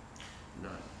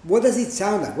not. What does it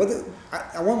sound like? What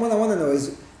I want to know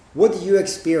is, what do you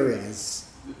experience,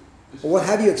 or what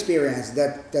have you experienced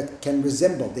that can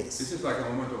resemble This this? is like a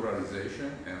moment of realization,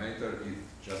 and later it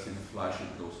just in a flash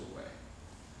it goes away.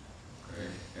 Okay,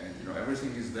 and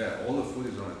everything is there. All the food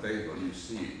is on the table. You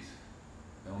see it,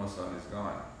 and all of a sudden it's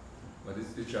gone. But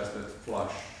it's just that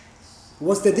flash.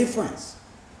 What's the difference?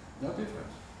 No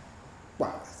difference.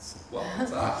 Well, it's Well,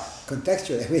 it's us.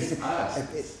 contextual. I mean, Us.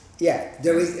 yeah,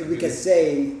 there is. We can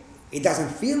say it doesn't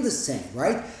feel the same,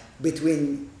 right?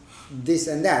 Between this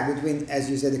and that, between, as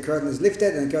you said, the curtain is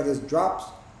lifted and the curtain drops.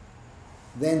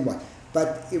 Then what?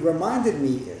 But it reminded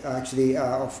me actually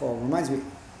last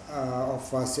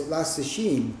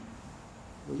session.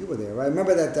 Well, you were there, right?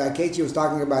 Remember that Keiichi was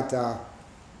talking about how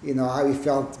he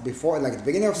felt before, like at the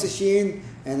beginning of session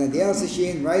and at the end of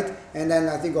session, right? And then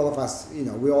I think all of us,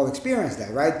 we all experienced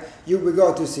that, right? We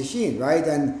go to session, right?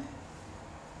 And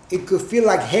it could feel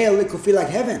like hell, it could feel like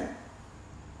heaven.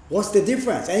 What's the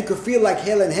difference? And it could feel like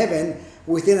hell and heaven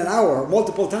within an hour,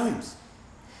 multiple times.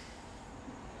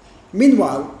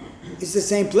 Meanwhile, it's the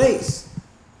same place,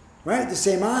 right? The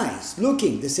same eyes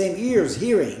looking, the same ears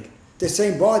hearing, the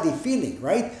same body feeling,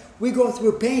 right? We go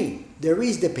through pain. There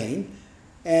is the pain.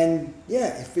 And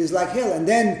yeah, it feels like hell. And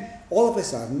then all of a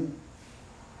sudden,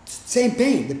 same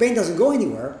pain. The pain doesn't go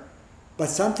anywhere, but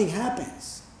something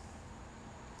happens.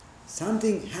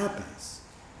 Something happens.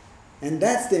 And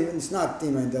it's not,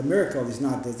 the miracle is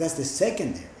not, that's the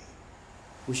secondary.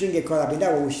 We shouldn't get caught up in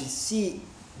that, but we should see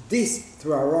this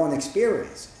through our own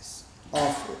experiences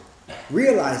of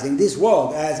realizing this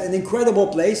world as an incredible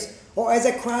place or as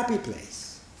a crappy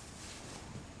place.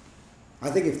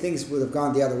 I think if things would have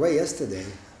gone the other way yesterday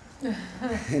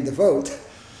in the vote,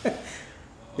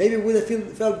 maybe we would have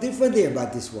felt differently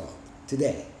about this world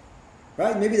today,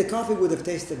 right? Maybe the coffee would have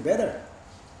tasted better.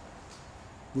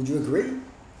 Would you agree?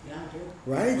 Yeah, I do.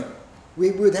 Right?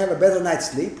 We would have a better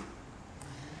night's sleep.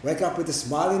 Wake up with a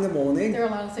smile in the morning. There are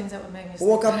a lot of things that would make me sleep.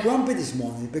 Woke up grumpy this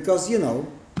morning because, But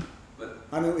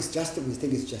we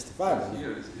think it's justifiable.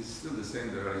 here it's still the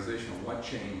same, the realization of what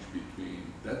changed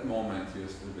between that moment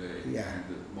yesterday Yeah. and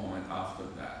the moment after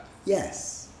that.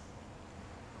 Yes.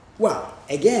 Well,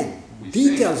 again, We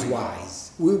details think we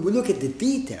wise, we look at the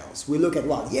details. We look at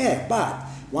but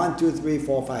 1, 2, 3,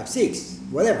 4, 5, 6,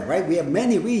 whatever, right? We have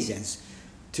many reasons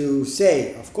to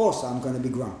say, of course, I'm going to be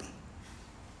grumpy.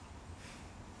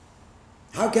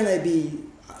 How can I be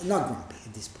not grumpy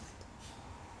at this point?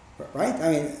 right?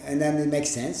 I mean, and then it makes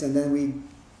sense, and then we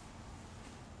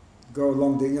go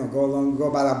along go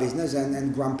about our business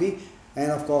and grumpy,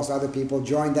 and of course other people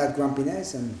join that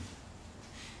grumpiness, and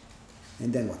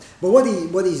then what? But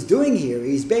what he's doing here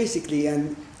is basically,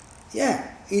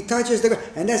 he touches the,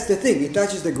 and that's the thing, he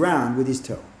touches the ground with his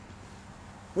toe.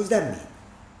 What does that mean?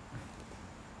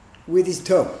 With his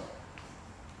toe.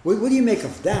 What do you make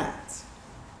of that?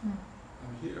 I'm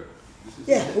here. This is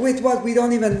Yeah, with what we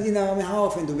don't even, I mean, how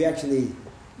often do we actually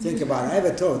think about it? I have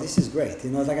a toe, this is great, it's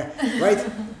like right?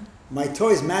 My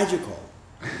toe is magical.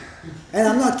 And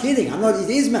I'm not kidding, it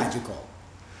is magical.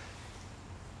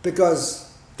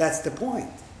 Because that's the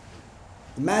point.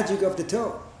 The magic of the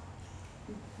toe.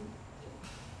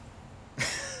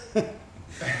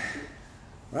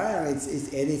 Right?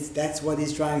 That's what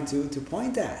he's trying to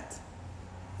point at.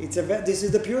 This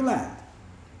is the Pure Land.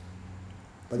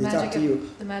 But it's up to you.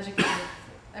 The magic of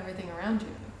everything around you.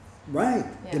 Right.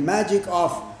 Yeah. The magic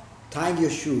of tying your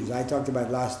shoes. I talked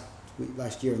about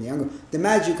last year in the Yango. The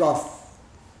magic of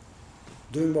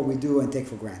doing what we do and take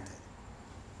for granted.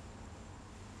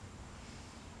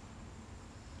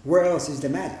 Where else is the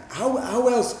magic? How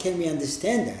else can we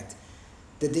understand that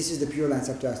this is the Pure Land? It's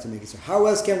up to us to make it so. How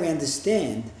else can we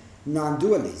understand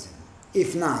non-dualism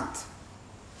if not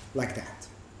like that?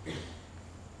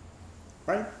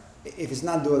 Right? If it's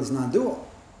not dual, it's not dual.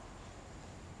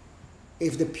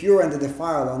 If the pure and the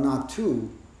defiled are not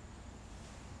two,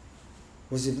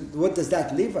 what does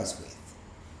that leave us with?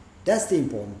 That's the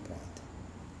important point.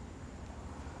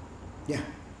 Yeah.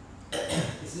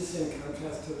 Is this in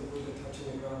contrast to the Buddha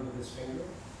touching the ground with his finger?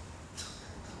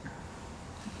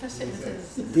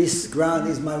 This ground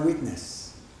is my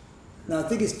witness. Now I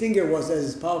think his finger was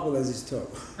as powerful as his toe.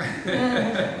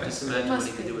 Just imagine what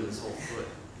he could do with his whole foot.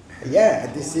 Yeah,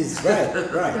 this is right.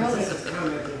 This is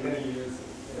commenting many years,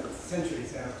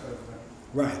 centuries after.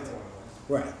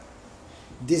 Right.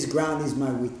 This ground is my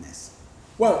witness.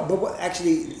 Well, but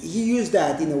actually, he used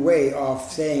that in a way of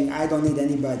saying, I don't need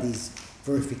anybody's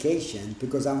verification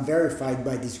because I'm verified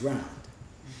by this ground.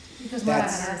 Because Mara had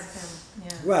asked him.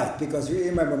 Yeah. Right, because you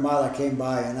remember Mala came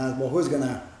by and asked, well, who's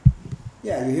gonna,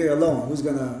 you're here alone. Who's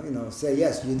gonna, say,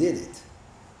 yes, you did it.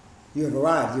 You have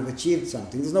arrived, you've achieved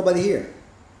something. There's nobody here,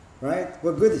 right?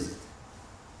 What good is it?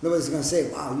 Nobody's gonna say,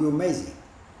 wow, you're amazing.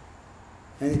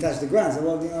 And he touched the ground and said,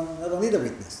 well, I don't need a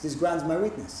witness. This ground's my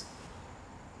witness.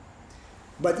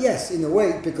 But yes, in a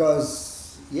way,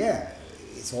 because,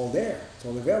 it's all there. It's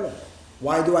all available.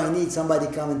 Why do I need somebody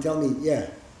to come and tell me,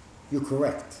 you're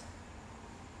correct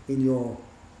in your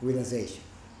realization?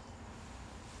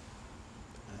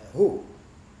 Who?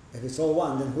 If it's all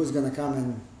one, then who's going to come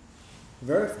and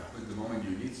verify? But the moment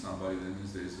you need somebody, then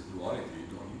there is a duality. You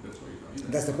don't need, that's why you don't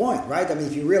need. That's the point, right? I mean,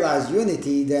 if you realize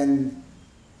unity, then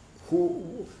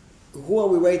who are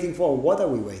we waiting for? What are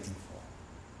we waiting for?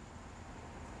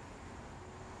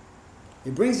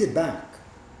 It brings it back.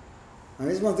 I mean,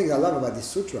 this is one thing I love about this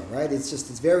sutra, right?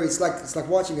 It's like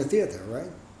watching a theater, right?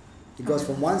 It goes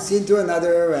from one scene to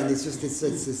another, and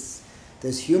it's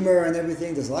there's humor and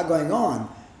everything. There's a lot going on,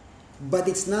 but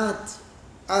it's not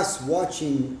us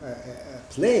watching a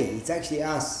play. It's actually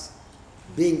us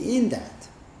being in that,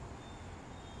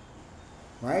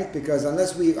 right? Because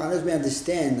unless we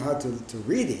understand how to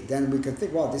read it, then we can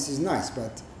think, well, this is nice,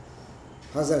 but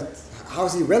how's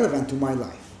it relevant to my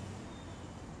life?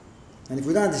 And if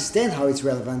we don't understand how it's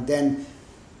relevant, then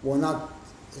we're not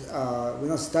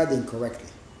studying correctly,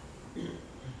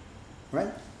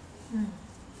 right? Mm.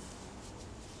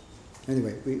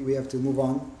 Anyway, we have to move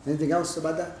on. Anything else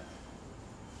about that?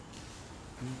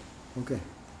 Okay.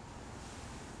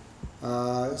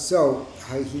 So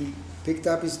he picked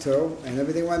up his toe, and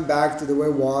everything went back to the way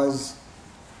it was,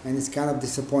 and it's kind of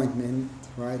disappointment,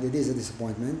 right? It is a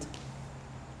disappointment.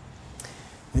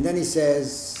 And then he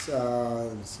says,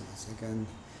 let me see a second.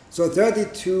 So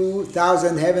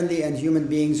 32,000 heavenly and human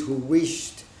beings who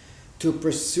wished to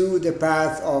pursue the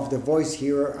path of the voice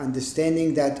hearer,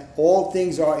 understanding that all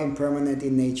things are impermanent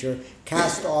in nature,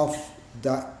 cast off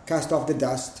the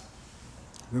dust,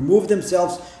 remove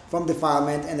themselves from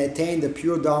defilement, and attain the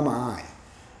pure Dharma eye.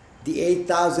 The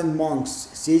 8,000 monks,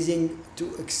 ceasing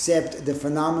to accept the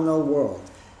phenomenal world,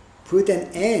 put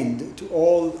an end to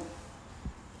all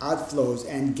outflows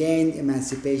and gain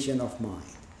emancipation of mind.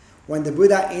 When the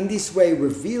Buddha in this way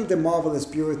revealed the marvelous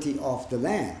purity of the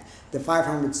land, the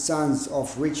 500 sons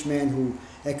of rich men who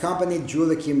accompanied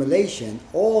jewel accumulation,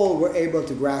 all were able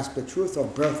to grasp the truth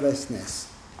of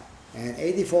birthlessness. And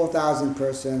 84,000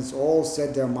 persons all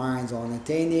set their minds on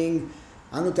attaining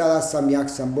Anuttara Samyak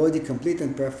Sambodhi, complete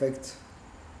and perfect,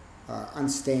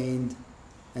 unstained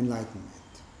enlightenment.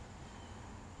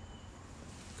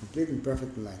 complete and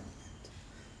perfect enlightenment.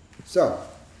 So,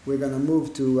 we're going to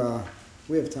move to,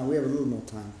 we have time, we have a little more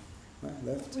time, right,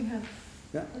 left? We have,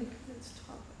 Yeah. like, let's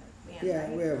talk at the end, Yeah,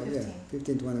 right? we have 15.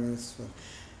 15, 20 minutes.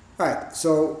 All right,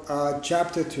 so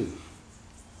chapter 2.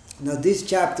 Now this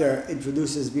chapter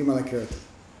introduces Vimalakirti.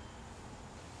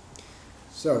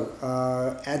 So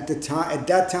at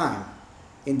that time,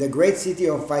 in the great city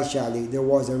of Vaishali, there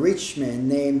was a rich man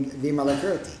named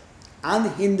Vimalakirti,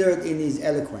 unhindered in his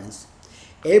eloquence,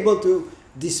 able to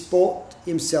disport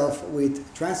himself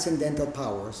with transcendental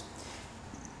powers.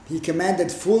 He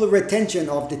commanded full retention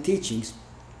of the teachings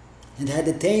and had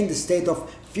attained the state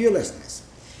of fearlessness.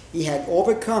 He had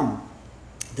overcome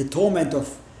the torment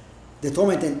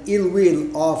and ill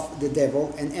will of the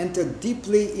devil and entered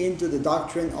deeply into the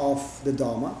doctrine of the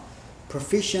Dharma,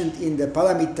 proficient in the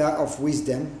paramita of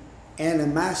wisdom and a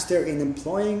master in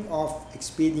employing of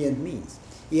expedient means.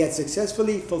 He had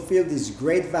successfully fulfilled this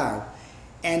great vow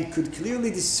and could clearly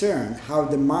discern how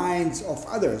the minds of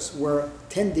others were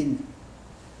tending.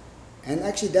 And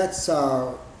actually that's,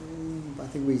 I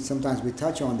think sometimes we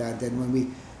touch on that when we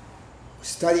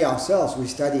study ourselves, we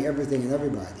study everything and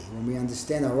everybody. When we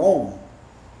understand our own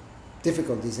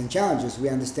difficulties and challenges, we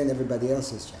understand everybody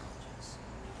else's challenges.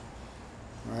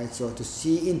 Right? So to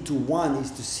see into one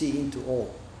is to see into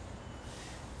all.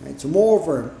 Right? So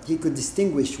moreover, he could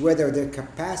distinguish whether their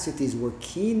capacities were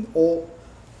keen or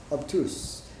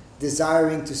obtuse,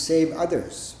 desiring to save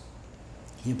others.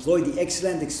 He employed the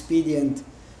excellent expedient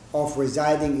of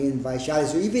residing in Vaishali.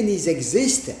 So even his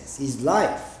existence, his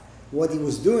life, what he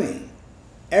was doing,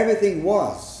 everything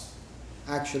was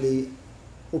actually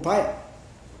upaya.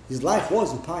 His life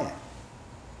was upaya.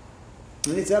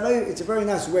 And it's a very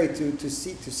nice way to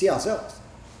see ourselves.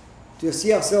 To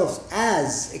see ourselves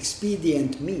as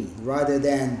expedient mean rather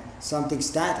than something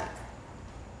static.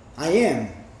 I am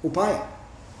upaya.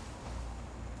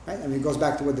 Right? I mean, it goes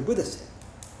back to what the Buddha said.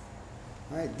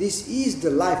 Right? This is the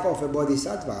life of a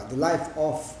bodhisattva, the life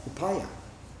of upaya.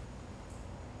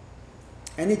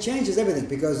 And it changes everything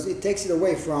because it takes it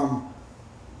away from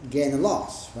gain and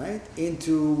loss, right?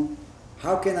 Into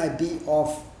how can I be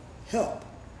of help?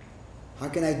 How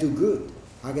can I do good?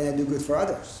 How can I do good for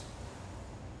others?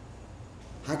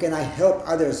 How can I help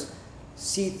others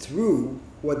see through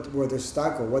what they're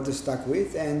stuck or what they're stuck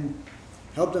with and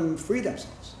help them free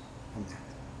themselves from that?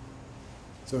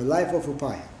 So a life of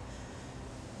upaya.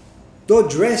 Though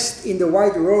dressed in the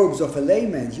white robes of a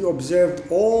layman, he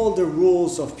observed all the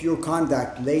rules of pure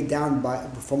conduct laid down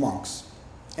for monks.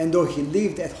 And though he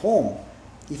lived at home,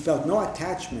 he felt no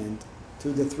attachment to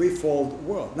the threefold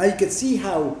world. Now you can see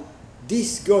how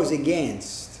this goes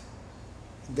against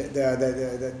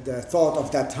the thought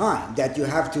of that time, that you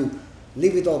have to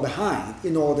leave it all behind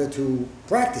in order to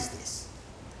practice this.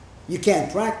 You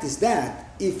can't practice that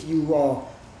if you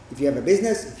have a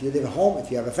business, if you live at home,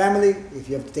 if you have a family, if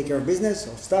you have to take care of business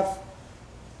or stuff,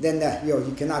 then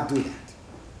you cannot do that.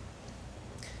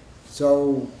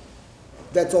 So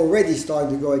that's already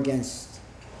starting to go against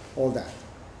all that.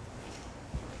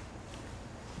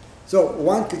 So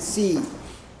one could see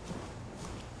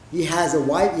he had a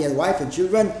wife and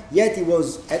children, yet he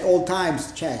was at all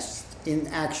times just in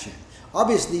action.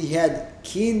 Obviously he had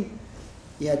keen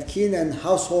and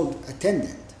household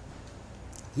attendant.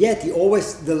 Yet he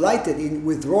always delighted in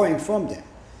withdrawing from them.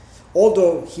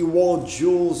 Although he wore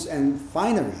jewels and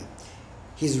finery,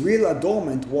 his real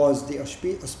adornment was the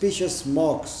auspicious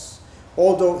marks.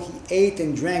 Although he ate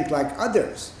and drank like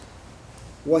others,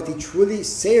 what he truly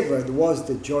savored was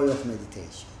the joy of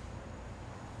meditation.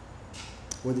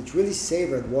 What he truly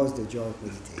savored was the joy of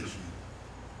meditation.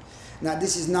 Now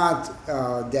this is not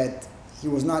that he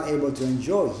was not able to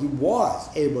enjoy. He was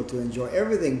able to enjoy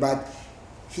everything, but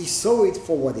he saw it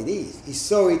for what it is. He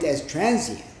saw it as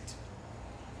transient.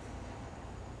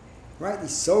 Right? He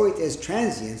saw it as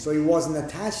transient, so he wasn't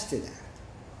attached to that.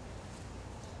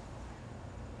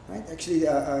 Right? Actually,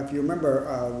 if you remember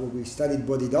when we studied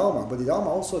Bodhidharma, Bodhidharma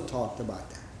also talked about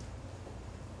that.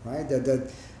 Right?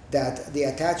 That the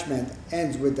attachment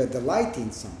ends with the delight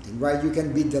in something. Right? You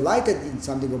can be delighted in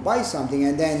something or buy something,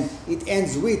 and then it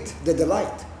ends with the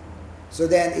delight. So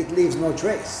then it leaves no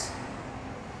trace.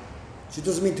 So it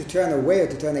doesn't mean to turn away or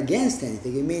to turn against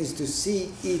anything. It means to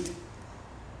see it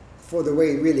for the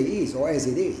way it really is, or as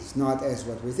it is, not as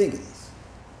what we think it is.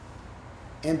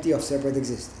 Empty of separate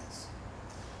existence.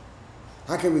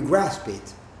 How can we grasp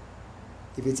it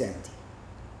if it's empty?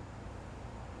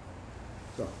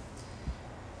 So,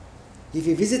 if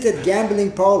he visited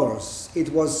gambling parlors, it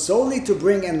was solely to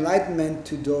bring enlightenment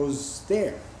to those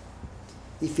there.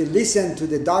 If he listened to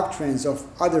the doctrines of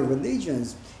other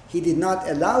religions, he did not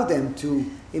allow them to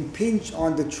impinge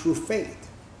on the true faith.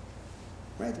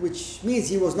 right? Which means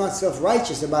he was not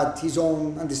self-righteous about his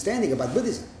own understanding about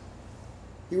Buddhism.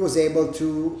 He was able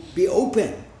to be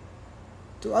open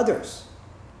to others.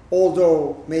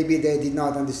 Although maybe they did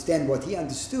not understand what he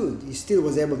understood, he still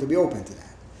was able to be open to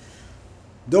that.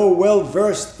 Though well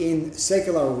versed in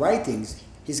secular writings,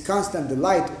 his constant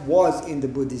delight was in the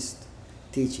Buddhist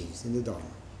teachings, in the Dharma.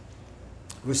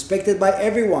 Respected by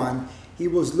everyone, he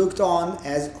was looked on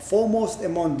as foremost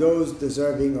among those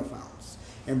deserving of alms.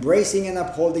 Embracing and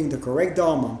upholding the correct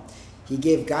Dharma, he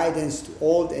gave guidance to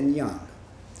old and young.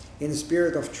 In a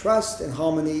spirit of trust and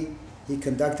harmony, he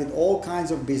conducted all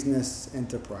kinds of business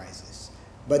enterprises.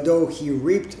 But though he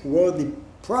reaped worldly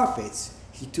profits,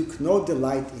 he took no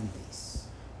delight in these.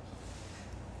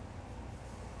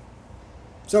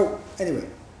 So, anyway,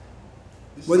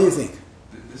 what do you think?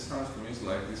 This sounds to me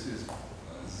like this is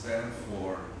Zen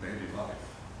for daily life,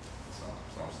 in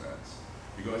some sense.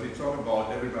 Because you talk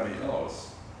about everybody else,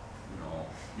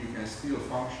 you can still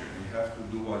function. You have to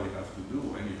do what you have to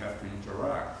do, and you have to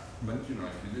interact. But if you do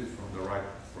it from the right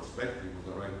perspective,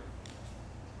 with the right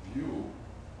view,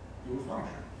 you will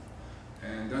function.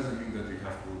 And it doesn't mean that you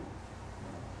have to.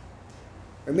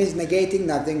 It means negating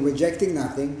nothing, rejecting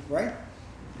nothing, right?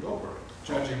 Go for it.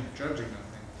 Judging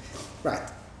nothing.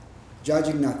 Right.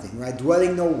 Judging nothing, right?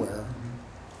 Dwelling nowhere.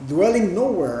 Mm-hmm. Dwelling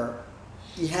nowhere,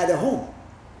 he had a home.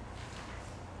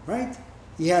 Right?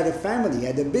 He had a family, he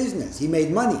had a business, he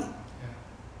made money. Yeah.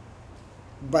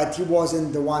 But he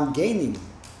wasn't the one gaining.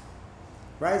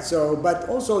 Right? So, but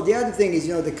also the other thing is,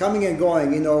 the coming and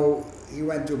going, he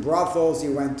went to brothels, he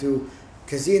went to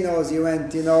casinos,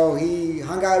 he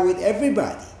hung out with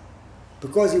everybody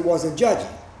because he wasn't judging.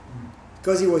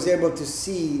 Because he was able to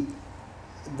see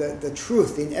the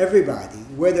truth in everybody,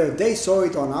 whether they saw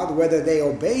it or not, whether they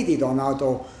obeyed it or not,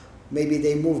 or maybe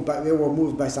they were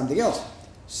moved by something else.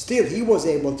 Still, he was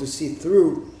able to see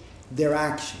through their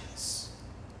actions.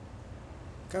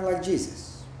 Kind of like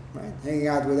Jesus, right? Hanging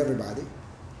out with everybody.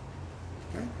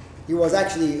 Right? He was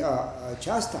actually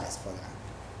chastised for that.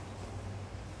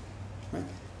 Right?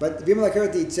 But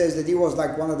Vimalakirti, it says that he was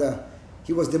like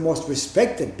he was the most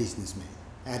respected businessman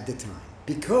at the time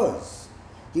because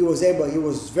he was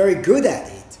very good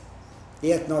at it,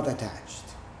 yet not attached.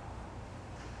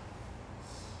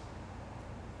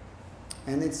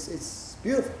 And it's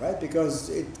beautiful, right? Because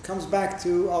it comes back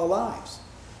to our lives.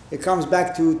 It comes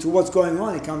back to what's going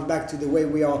on. It comes back to the way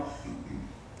we are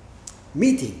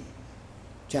meeting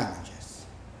challenges.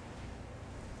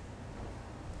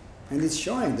 And it's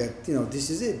showing that, this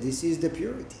is it. This is the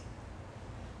purity.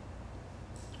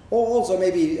 Or also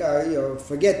maybe,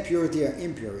 forget purity or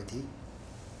impurity.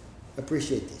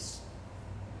 Appreciate this.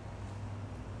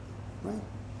 Right?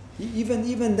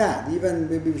 Even that,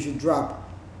 maybe we should drop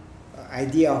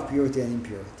idea of purity and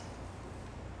impurity.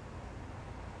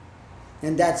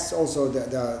 And that's also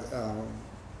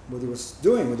what he was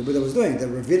doing, what the Buddha was doing. They're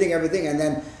revealing everything and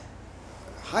then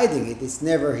hiding it. It's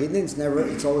never hidden,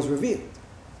 it's always revealed.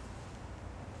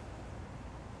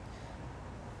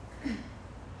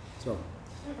 So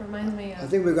It reminds me I of,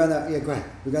 think we're gonna go ahead.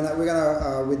 We're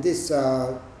gonna with this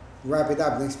wrap it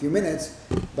up next few minutes.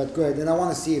 But go ahead, and I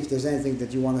want to see if there's anything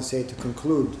that you want to say to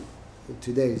conclude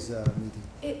today's meeting.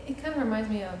 it kind of reminds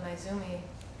me of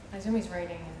Maizumi's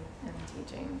writing and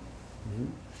teaching.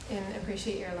 Mm-hmm. In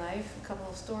Appreciate Your Life, a couple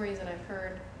of stories that I've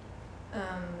heard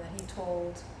that he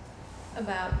told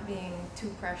about being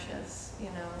too precious, and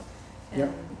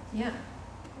Yep. yeah,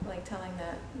 like telling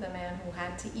that the man who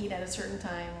had to eat at a certain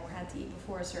time or had to eat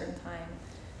before a certain time,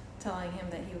 telling him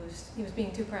that he was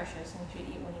being too precious and he should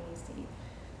eat when he needs to eat.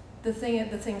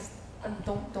 The things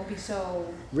don't be so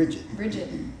Rigid.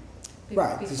 Be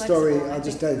Right. be The flexible, story. and I I'll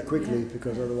just think- tell it quickly yeah.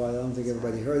 because otherwise I don't think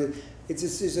everybody heard it. It's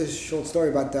a short story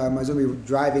about Maizumi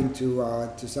driving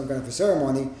to some kind of a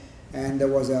ceremony, and there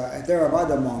was a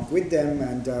Theravada monk with them,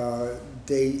 and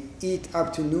they eat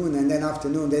up to noon, and then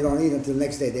afternoon they don't eat until the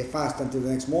next day. They fast until the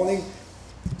next morning.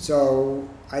 So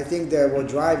I think they were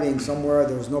driving somewhere.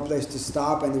 There was no place to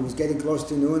stop, and it was getting close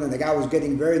to noon, and the guy was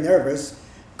getting very nervous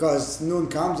because noon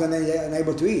comes and then they're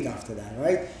unable to eat after that,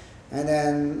 right? And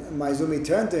then Maizumi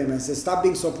turned to him and said, "Stop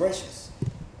being so precious.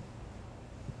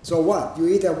 So what? You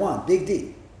eat at one, big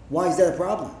deal. Why is that a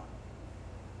problem?"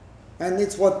 And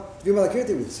it's what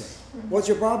Vimalakirti would say. Mm-hmm. What's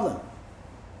your problem?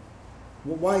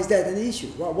 Why is that an issue?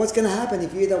 What's going to happen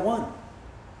if you eat at one?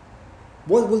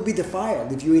 What will be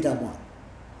defiled if you eat at one?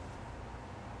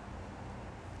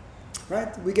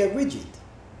 Right? We get rigid.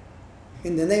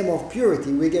 In the name of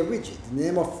purity, we get rigid. In the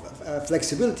name of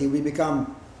flexibility, we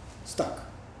become stuck.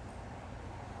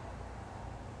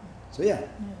 So yeah,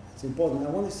 it's important. I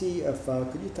want to see if,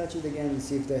 could you touch it again and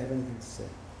see if they have anything to say?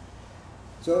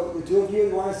 So the two of you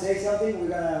want to say something?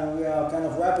 We are kind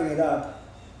of wrapping it up.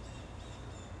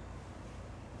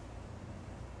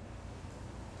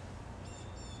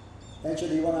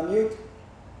 Angela, you want to unmute?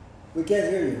 We can't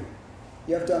hear you.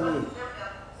 You have to unmute. There we go.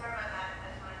 Sorry about that. I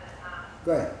just wanted to,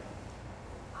 Go ahead.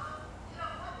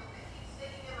 one thing that keeps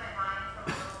sticking in my mind from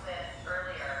a little bit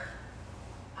earlier,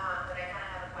 that I kind of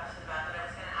have a question about, that I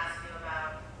was going to ask you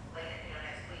about later,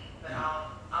 next week, but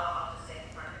I'll just say it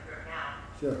in front of the group now.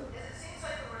 Sure. Is it seems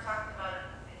like when we're talking about,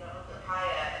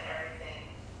 Upaya and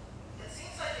everything, it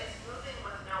seems like it's moving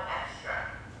with no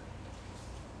extra.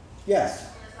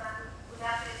 Yes, Would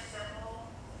that be a simple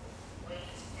way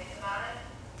to think about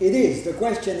it? it is. The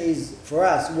question is for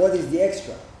us, what is the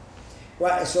extra?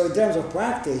 Right. So in terms of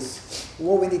practice,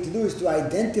 what we need to do is to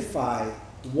identify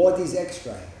what is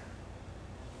extra here.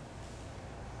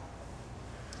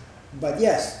 But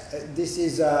yes, this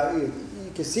is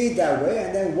you can see it that way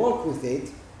and then work with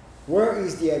it. Where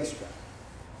is the extra?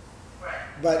 Right.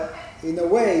 But in a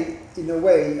way,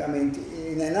 I mean,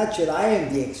 in a nutshell, I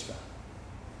am the extra.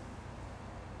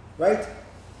 Right?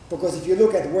 Because if you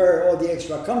look at where all the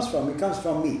extra comes from, it comes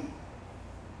from me.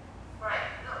 Right.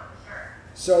 No, for sure.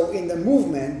 So in the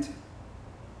movement,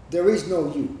 there is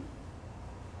no you.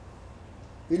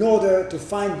 In order to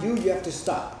find you, you have to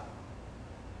stop.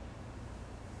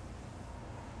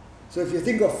 So if you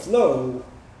think of flow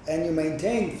and you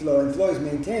maintain flow and flow is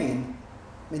maintained,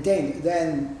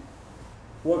 then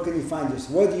where can you find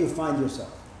yourself? Where do you find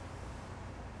yourself?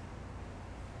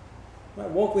 Right,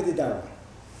 walk with it that way.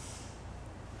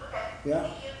 Okay. Yeah?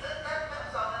 Thank you.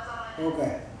 That's all. That's all I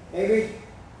Okay. Avery?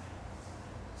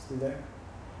 Still there?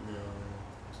 No.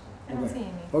 I don't Okay. see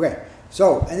Amy. Okay.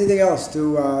 So, anything else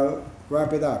to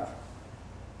wrap it up?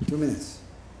 2 minutes.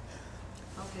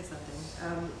 I'll say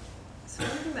something. So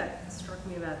one thing that struck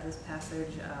me about this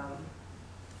passage,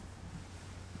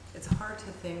 it's hard to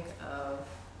think of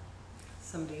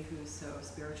somebody who's so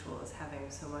spiritual as having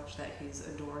so much that he's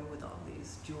adorned with all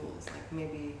these jewels. Like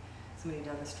maybe somebody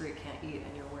down the street can't eat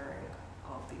and you're wearing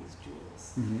all these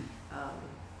jewels. Mm-hmm.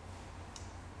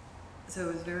 So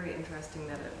it was very interesting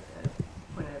that it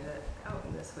pointed it out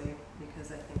in this way,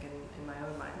 because I think in my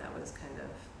own mind that was kind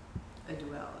of a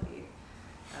duality.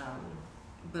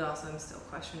 But also I'm still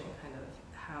questioning kind of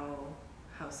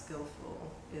how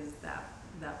skillful is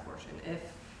that portion.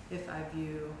 If I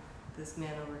view this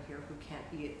man over here who can't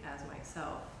eat as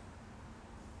myself,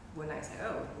 when I say,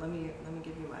 oh, let me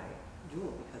give you my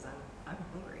jewel because I'm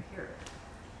hungry here.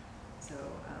 So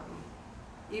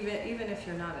even if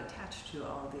you're not attached to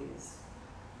all these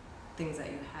things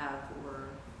that you have or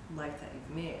life that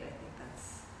you've made, I think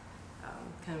that's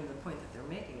kind of the point that they're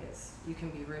making is you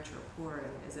can be rich or poor,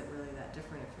 and is it really that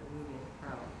different if you're moving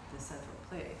from the central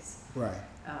place? Right.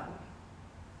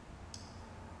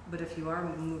 But if you are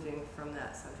moving from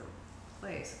that central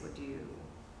place, would you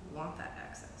want that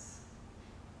access?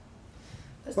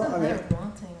 It's Well, not I a mean, matter of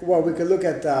wanting. Well, we could look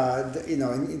at,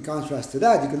 in contrast to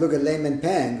that, you could look at Layman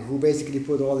Pang, who basically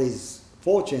put all his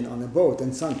fortune on a boat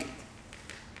and sunk it.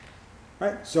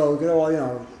 Right? So,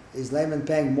 is Layman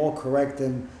Pang more correct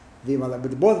than Vimala?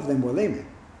 But both of them were laymen.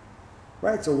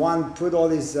 Right? So one put all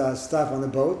his stuff on a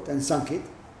boat and sunk it,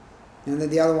 and then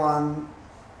the other one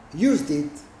used it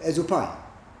as upaya.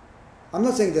 I'm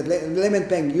not saying that Layman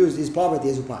Pang used his poverty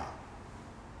as upaya.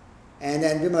 And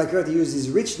then Vimalakirti used his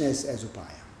richness as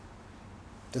upaya.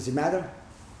 Does it matter?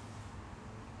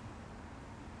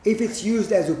 If it's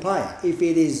used as upaya, if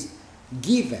it is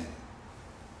given,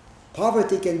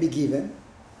 poverty can be given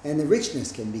and the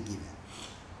richness can be given.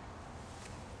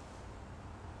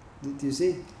 Do you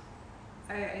see?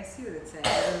 I see what it's saying,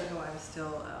 even though I'm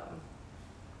still,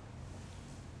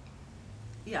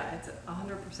 it's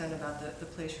 100% about the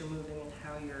place you're moving and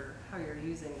how you're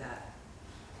using that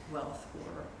wealth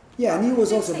or. Yeah, and he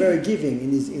was also very giving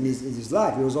in his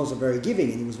life. He was also very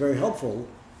giving and he was very helpful,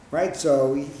 right?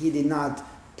 So he did not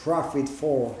profit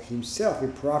for himself. He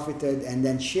profited and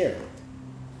then shared.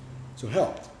 So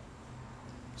helped.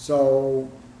 So,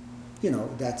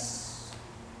 that's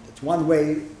one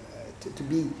way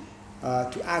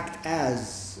to act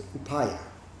as upaya,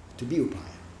 to be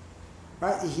upaya,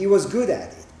 right? He was good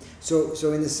at it.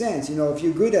 So in a sense, if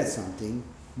you're good at something,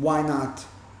 why not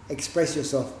express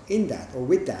yourself in that or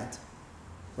with that,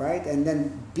 right? And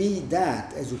then be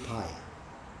that as upaya.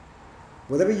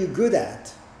 Whatever you're good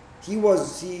at, he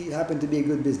happened to be a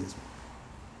good businessman.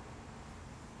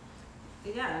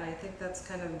 Yeah, and I think that's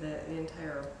kind of the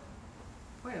entire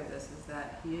point of this, is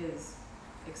that he is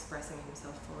expressing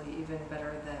himself fully, even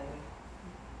better than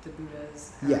the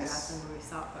Buddhas, Yes. and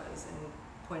Bodhisattvas, and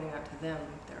pointing out to them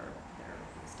their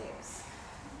mistakes.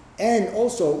 And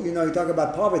also, you know, you talk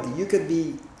about poverty. You could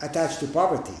be attached to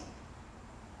poverty.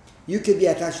 You could be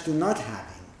attached to not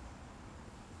having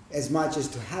as much as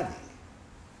to having.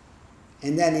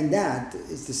 And then in that,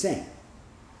 it's the same.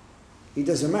 It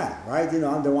doesn't matter, right? You know,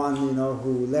 I'm the one, you know,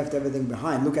 who left everything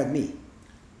behind. Look at me.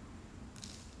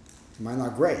 Am I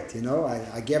not great? You know,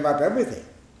 I gave up everything,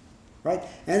 right?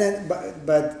 And then,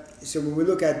 but so when we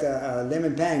look at Lem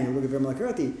and Pang, we look at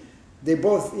Vimalakirti, they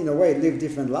both, in a way, live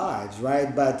different lives,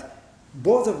 right? But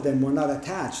both of them were not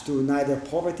attached to neither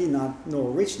poverty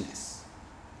nor richness.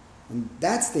 And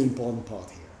that's the important part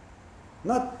here.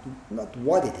 Not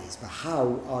what it is, but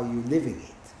how are you living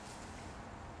it?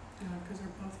 Yeah, because they're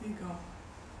both ego.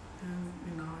 And,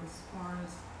 you know, as far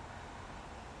as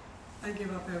I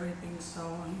give up everything,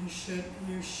 so you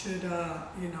should,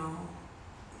 you know,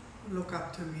 look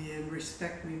up to me and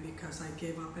respect me because I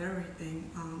gave up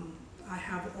everything. I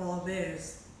have all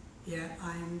this, yet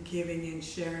I'm giving and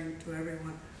sharing to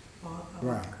everyone.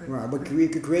 Right. But we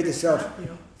could create a self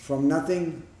from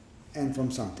nothing and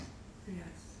from something. Yes.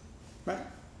 Right?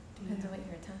 Depends on what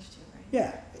you're attached to, right?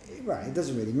 Yeah, right. It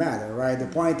doesn't really matter, right? The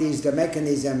point is the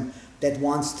mechanism that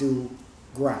wants to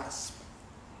grasp.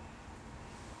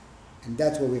 And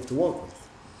that's what we have to work with.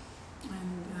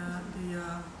 And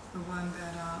the one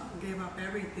that gave up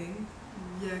everything,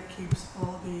 yet keeps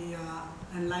all the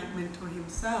enlightenment to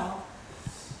himself,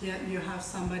 yet you have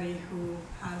somebody who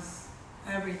has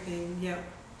everything, yet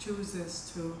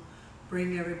chooses to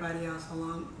bring everybody else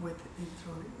along with it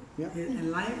through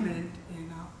enlightenment, you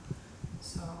know.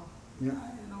 So, you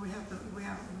know, we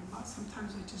have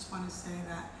sometimes we just want to say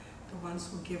that the ones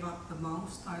who give up the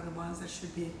most are the ones that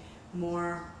should be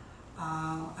more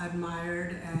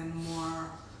admired and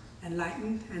more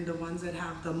enlightened, and the ones that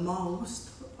have the most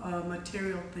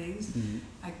material things,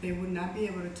 like they would not be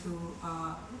able to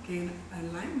gain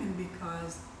enlightenment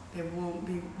because they won't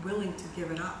be willing to give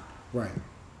it up. Right.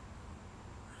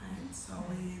 Right. So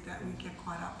we get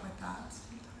caught up with that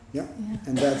sometimes. Yeah.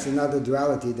 And that's another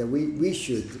duality that we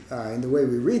should, in the way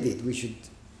we read it, we should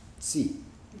see.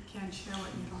 You can't share what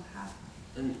you don't have.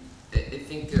 And I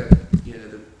think you know,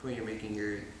 the point you're making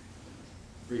here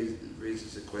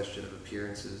raises a question of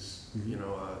appearances. You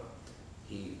know,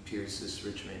 he appears this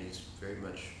rich man. He's very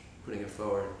much putting it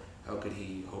forward. How could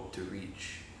he hope to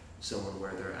reach someone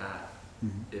where they're at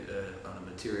on a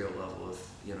material level? If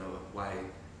you know, why,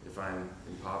 if I'm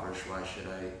impoverished, why should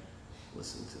I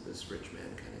listen to this rich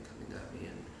man kind of coming at me?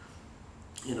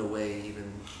 And in a way,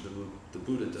 even the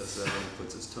Buddha does that when he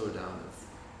puts his toe down. If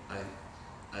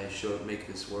I make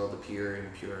this world appear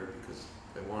impure because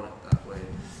I want it that way,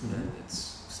 and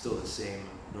it's still the same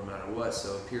no matter what.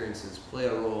 So appearances play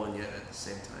a role, and yet at the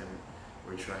same time,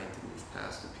 we're trying to move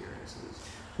past appearances.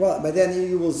 Well, but then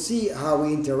you will see how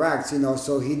he interacts, you know,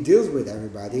 so he deals with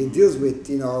everybody. He deals with,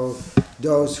 you know,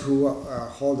 those who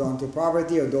hold on to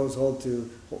poverty or those who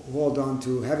hold on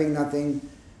to having nothing,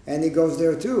 and he goes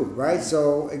there too, right?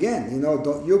 So again, you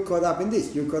know, you're caught up in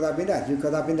this, you're caught up in that, you're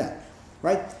caught up in that,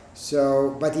 right?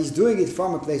 So, but he's doing it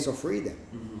from a place of freedom,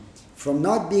 from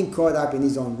not being caught up in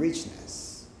his own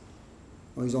richness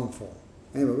or his own fall.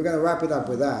 Anyway, we're going to wrap it up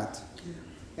with that.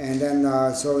 And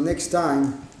then, so next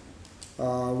time,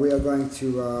 we are going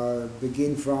to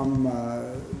begin from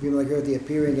Vimalakirti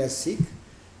appearing as Sikh,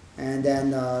 and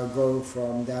then go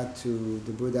from that to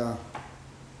the Buddha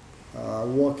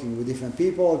working with different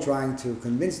people, trying to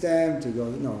convince them to go,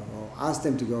 you know, or ask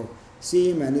them to go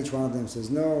see him, and each one of them says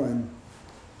no, and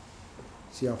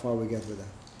see how far we get with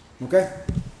that. Okay?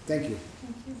 Thank you.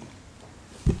 Thank you.